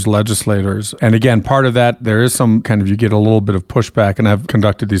 prosecutors, legislators. And again, part of that, there is some kind of, you get a little bit of pushback, and I've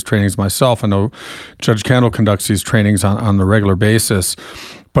conducted these trainings myself. I know Judge Kendall conducts these trainings on a regular basis.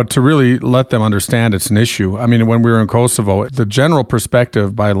 But to really let them understand it's an issue. I mean, when we were in Kosovo, the general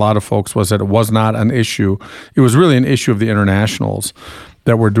perspective by a lot of folks was that it was not an issue. It was really an issue of the internationals,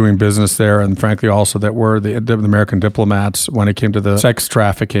 that were doing business there, and frankly also that were the American diplomats when it came to the sex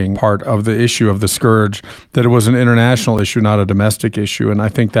trafficking part of the issue of the scourge, that it was an international issue, not a domestic issue. And I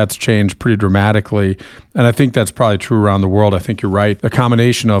think that's changed pretty dramatically. And I think that's probably true around the world. I think you're right. The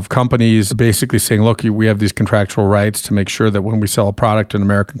combination of companies basically saying, look, we have these contractual rights to make sure that when we sell a product to an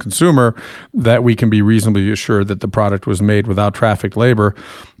American consumer, that we can be reasonably assured that the product was made without trafficked labor.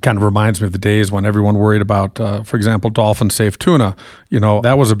 Kind of reminds me of the days when everyone worried about, for example, dolphin-safe tuna.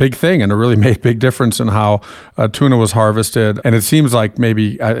 That was a big thing, and it really made a big difference in how tuna was harvested. And it seems like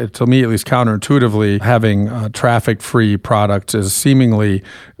maybe, to me at least counterintuitively, having traffic-free products is seemingly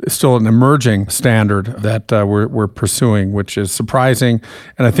still an emerging standard that we're pursuing, which is surprising.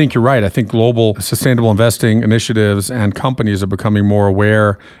 And I think you're right. I think global sustainable investing initiatives and companies are becoming more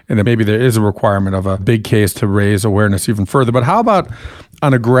aware, and that maybe there is a requirement of a big case to raise awareness even further. But how about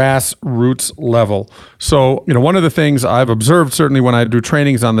on a grassroots level? So, one of the things I've observed, certainly when I do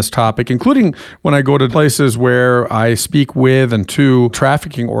trainings on this topic, including when I go to places where I speak with and to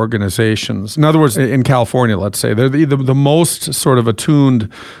trafficking organizations. In other words, in California, let's say, they're the most sort of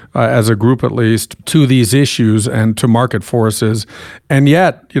attuned, as a group at least, to these issues and to market forces. And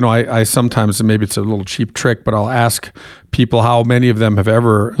yet, I sometimes, and maybe it's a little cheap trick, but I'll ask people how many of them have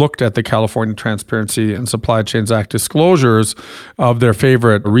ever looked at the California Transparency and Supply Chains Act disclosures of their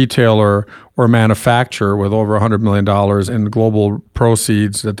favorite retailer or manufacturer with over $100 million in global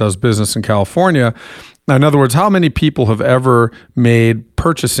proceeds that does business in California. Now, in other words, how many people have ever made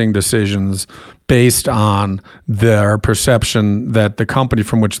purchasing decisions based on their perception that the company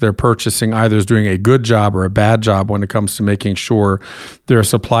from which they're purchasing either is doing a good job or a bad job when it comes to making sure their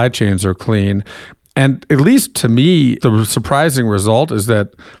supply chains are clean? And at least to me, the surprising result is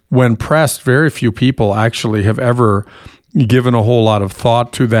that when pressed, very few people actually have ever given a whole lot of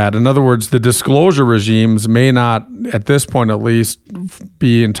thought to that. In other words, the disclosure regimes may not, at this point at least,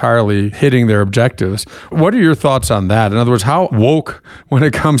 be entirely hitting their objectives. What are your thoughts on that? In other words, how woke when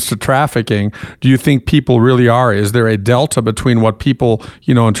it comes to trafficking do you think people really are? Is there a delta between what people,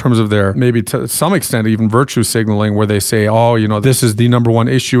 in terms of their, maybe to some extent, even virtue signaling, where they say, this is the number one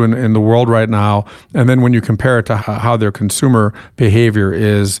issue in the world right now, and then when you compare it to how their consumer behavior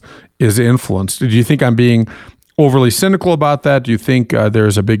is influenced? Do you think I'm being overly cynical about that? Do you think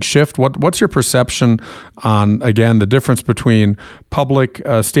there's a big shift? What's your perception on, again, the difference between public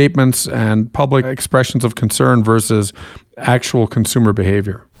statements and public expressions of concern versus actual consumer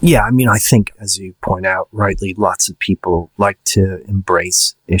behavior? Yeah, I think, as you point out rightly, lots of people like to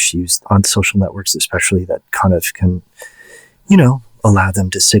embrace issues on social networks, especially that kind of can, allow them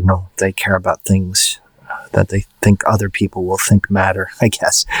to signal they care about things that they think other people will think matter, I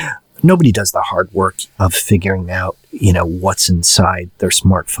guess. Nobody does the hard work of figuring out, what's inside their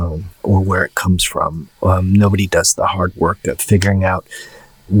smartphone or where it comes from. Nobody does the hard work of figuring out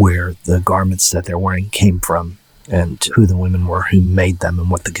where the garments that they're wearing came from and who the women were who made them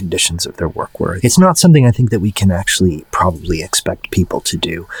and what the conditions of their work were. It's not something I think that we can actually probably expect people to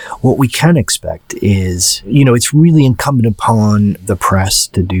do. What we can expect is, it's really incumbent upon the press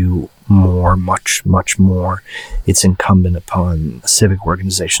to do more, much, much more. It's incumbent upon civic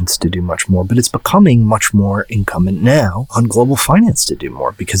organizations to do much more, but it's becoming much more incumbent now on global finance to do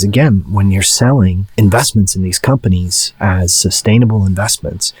more. Because again, when you're selling investments in these companies as sustainable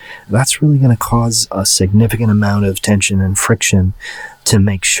investments, that's really going to cause a significant amount of tension and friction to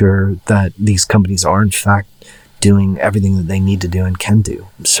make sure that these companies are in fact doing everything that they need to do and can do.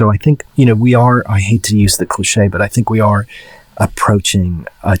 So I think, we are, I hate to use the cliche, but I think we are approaching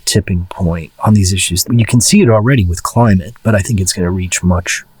a tipping point on these issues. You can see it already with climate, but I think it's going to reach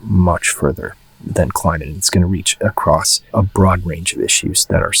much, much further than climate. It's going to reach across a broad range of issues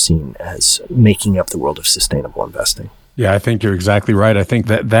that are seen as making up the world of sustainable investing. Yeah, I think you're exactly right. I think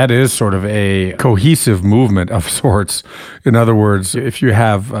that is sort of a cohesive movement of sorts. In other words, if you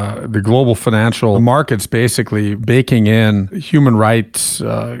have the global financial markets basically baking in human rights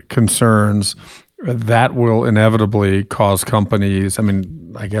concerns, that will inevitably cause companies.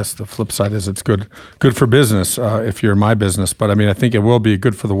 I guess the flip side is it's good for business if you're my business. But I think it will be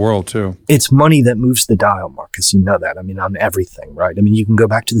good for the world too. It's money that moves the dial, Marcus. You know that. on everything, right? You can go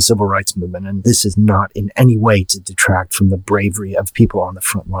back to the civil rights movement, and this is not in any way to detract from the bravery of people on the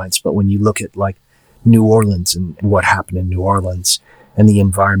front lines. But when you look at New Orleans and what happened in New Orleans, and the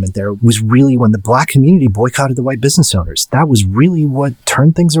environment there was really when the Black community boycotted the white business owners. That was really what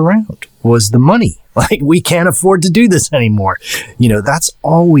turned things around, was the money. We can't afford to do this anymore. That's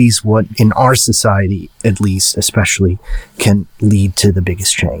always what in our society, at least, especially, can lead to the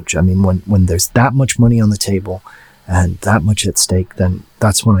biggest change. When there's that much money on the table and that much at stake, then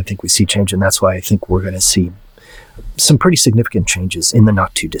that's when I think we see change. And that's why I think we're going to see some pretty significant changes in the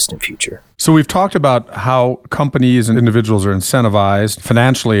not too distant future. So we've talked about how companies and individuals are incentivized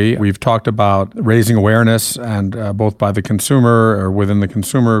financially. We've talked about raising awareness, and both by the consumer or within the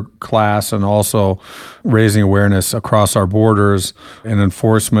consumer class, and also raising awareness across our borders and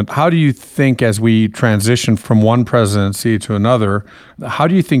enforcement. How do you think, as we transition from one presidency to another, how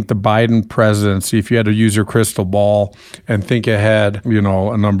do you think the Biden presidency, if you had to use your crystal ball and think ahead,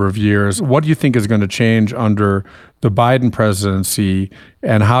 a number of years, what do you think is going to change under the Biden presidency,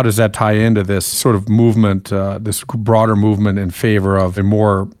 and how does that tie into this sort of movement, this broader movement in favor of a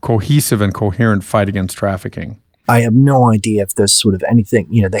more cohesive and coherent fight against trafficking? I have no idea if there's sort of anything,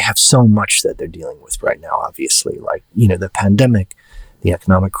 they have so much that they're dealing with right now, obviously, like, the pandemic, the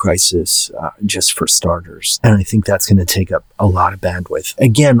economic crisis, just for starters. And I think that's going to take up a lot of bandwidth.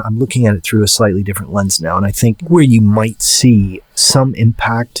 Again, I'm looking at it through a slightly different lens now. And I think where you might see some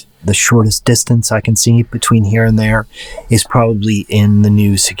impact, the shortest distance I can see between here and there, is probably in the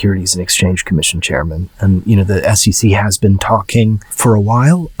new Securities and Exchange Commission chairman. And, the SEC has been talking for a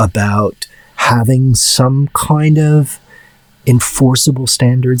while about having some kind of enforceable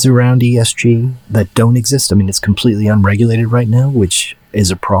standards around ESG that don't exist. I mean, it's completely unregulated right now, which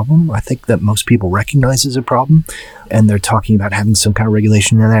is a problem. I think that most people recognize as a problem, and they're talking about having some kind of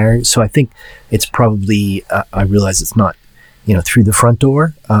regulation in there. So I think it's probably, I realize it's not, through the front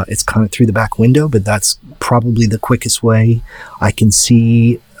door, it's kind of through the back window, but that's probably the quickest way I can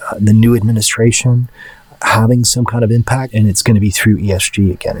see the new administration having some kind of impact, and it's going to be through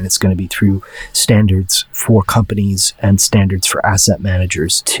ESG again, and it's going to be through standards for companies and standards for asset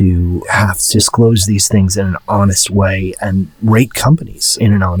managers to have to disclose these things in an honest way and rate companies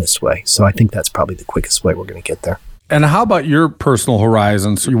in an honest way. So I think that's probably the quickest way we're going to get there. And how about your personal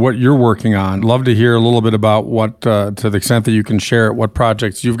horizons, what you're working on? Love to hear a little bit about what, to the extent that you can share it, what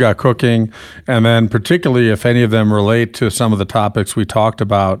projects you've got cooking, and then particularly if any of them relate to some of the topics we talked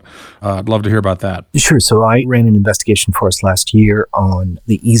about. I'd love to hear about that. Sure. So I ran an investigation for us last year on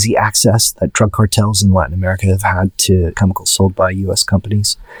the easy access that drug cartels in Latin America have had to chemicals sold by U.S.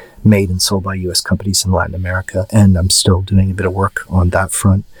 companies, made and sold by U.S. companies in Latin America. And I'm still doing a bit of work on that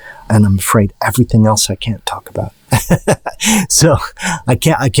front. And I'm afraid everything else I can't talk about. So I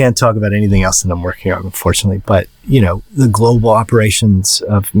can't talk about anything else that I'm working on, unfortunately. But, the global operations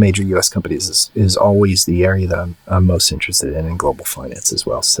of major U.S. companies is always the area that I'm most interested in global finance as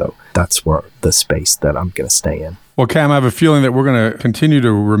well. So that's where the space that I'm going to stay in. Well, Cam, I have a feeling that we're going to continue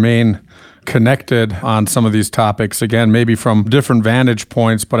to remain connected on some of these topics, again, maybe from different vantage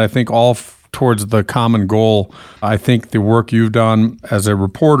points, but I think all towards the common goal. I think the work you've done as a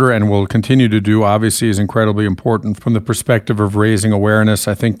reporter and will continue to do, obviously, is incredibly important from the perspective of raising awareness.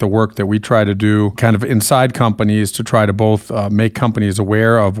 I think the work that we try to do kind of inside companies to try to both make companies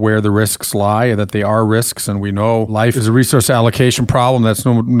aware of where the risks lie, that they are risks, and we know life is a resource allocation problem that's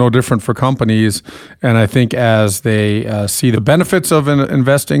no different for companies. And I think as they see the benefits of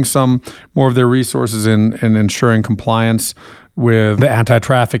investing some more of their resources in ensuring compliance with the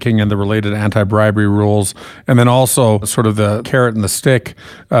anti-trafficking and the related anti-bribery rules, and then also sort of the carrot and the stick.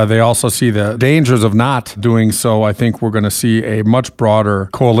 They also see the dangers of not doing so. I think we're going to see a much broader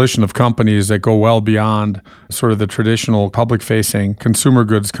coalition of companies that go well beyond sort of the traditional public-facing consumer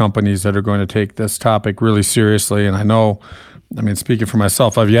goods companies that are going to take this topic really seriously. And I know, speaking for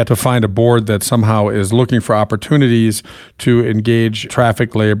myself, I've yet to find a board that somehow is looking for opportunities to engage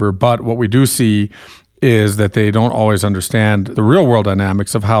traffic labor. But what we do see is that they don't always understand the real world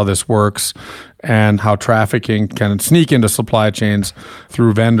dynamics of how this works and how trafficking can sneak into supply chains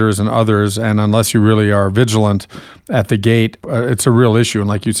through vendors and others. And unless you really are vigilant at the gate, it's a real issue. And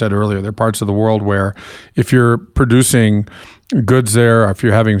like you said earlier, there are parts of the world where if you're producing goods there, or if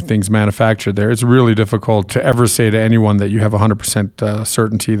you're having things manufactured there, it's really difficult to ever say to anyone that you have 100%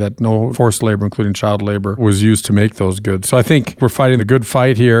 certainty that no forced labor, including child labor, was used to make those goods. So I think we're fighting the good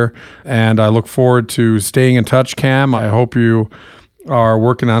fight here, and I look forward to staying in touch, Cam. I hope you are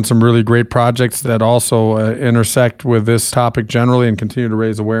working on some really great projects that also intersect with this topic generally and continue to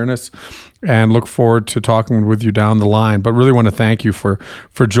raise awareness, and look forward to talking with you down the line. But really want to thank you for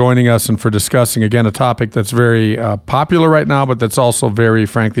joining us and for discussing, again, a topic that's very popular right now, but that's also very,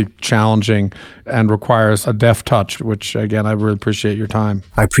 frankly, challenging and requires a deft touch, which, again, I really appreciate your time.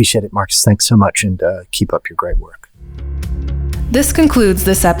 I appreciate it, Marcus. Thanks so much, and keep up your great work. This concludes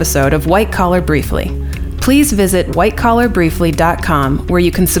this episode of White Collar Briefly. Please visit whitecollarbriefly.com, where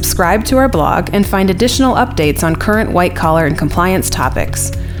you can subscribe to our blog and find additional updates on current white collar and compliance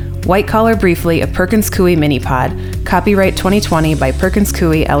topics. White Collar Briefly, a Perkins Coie mini pod, copyright 2020 by Perkins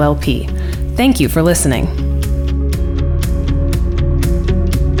Coie LLP. Thank you for listening.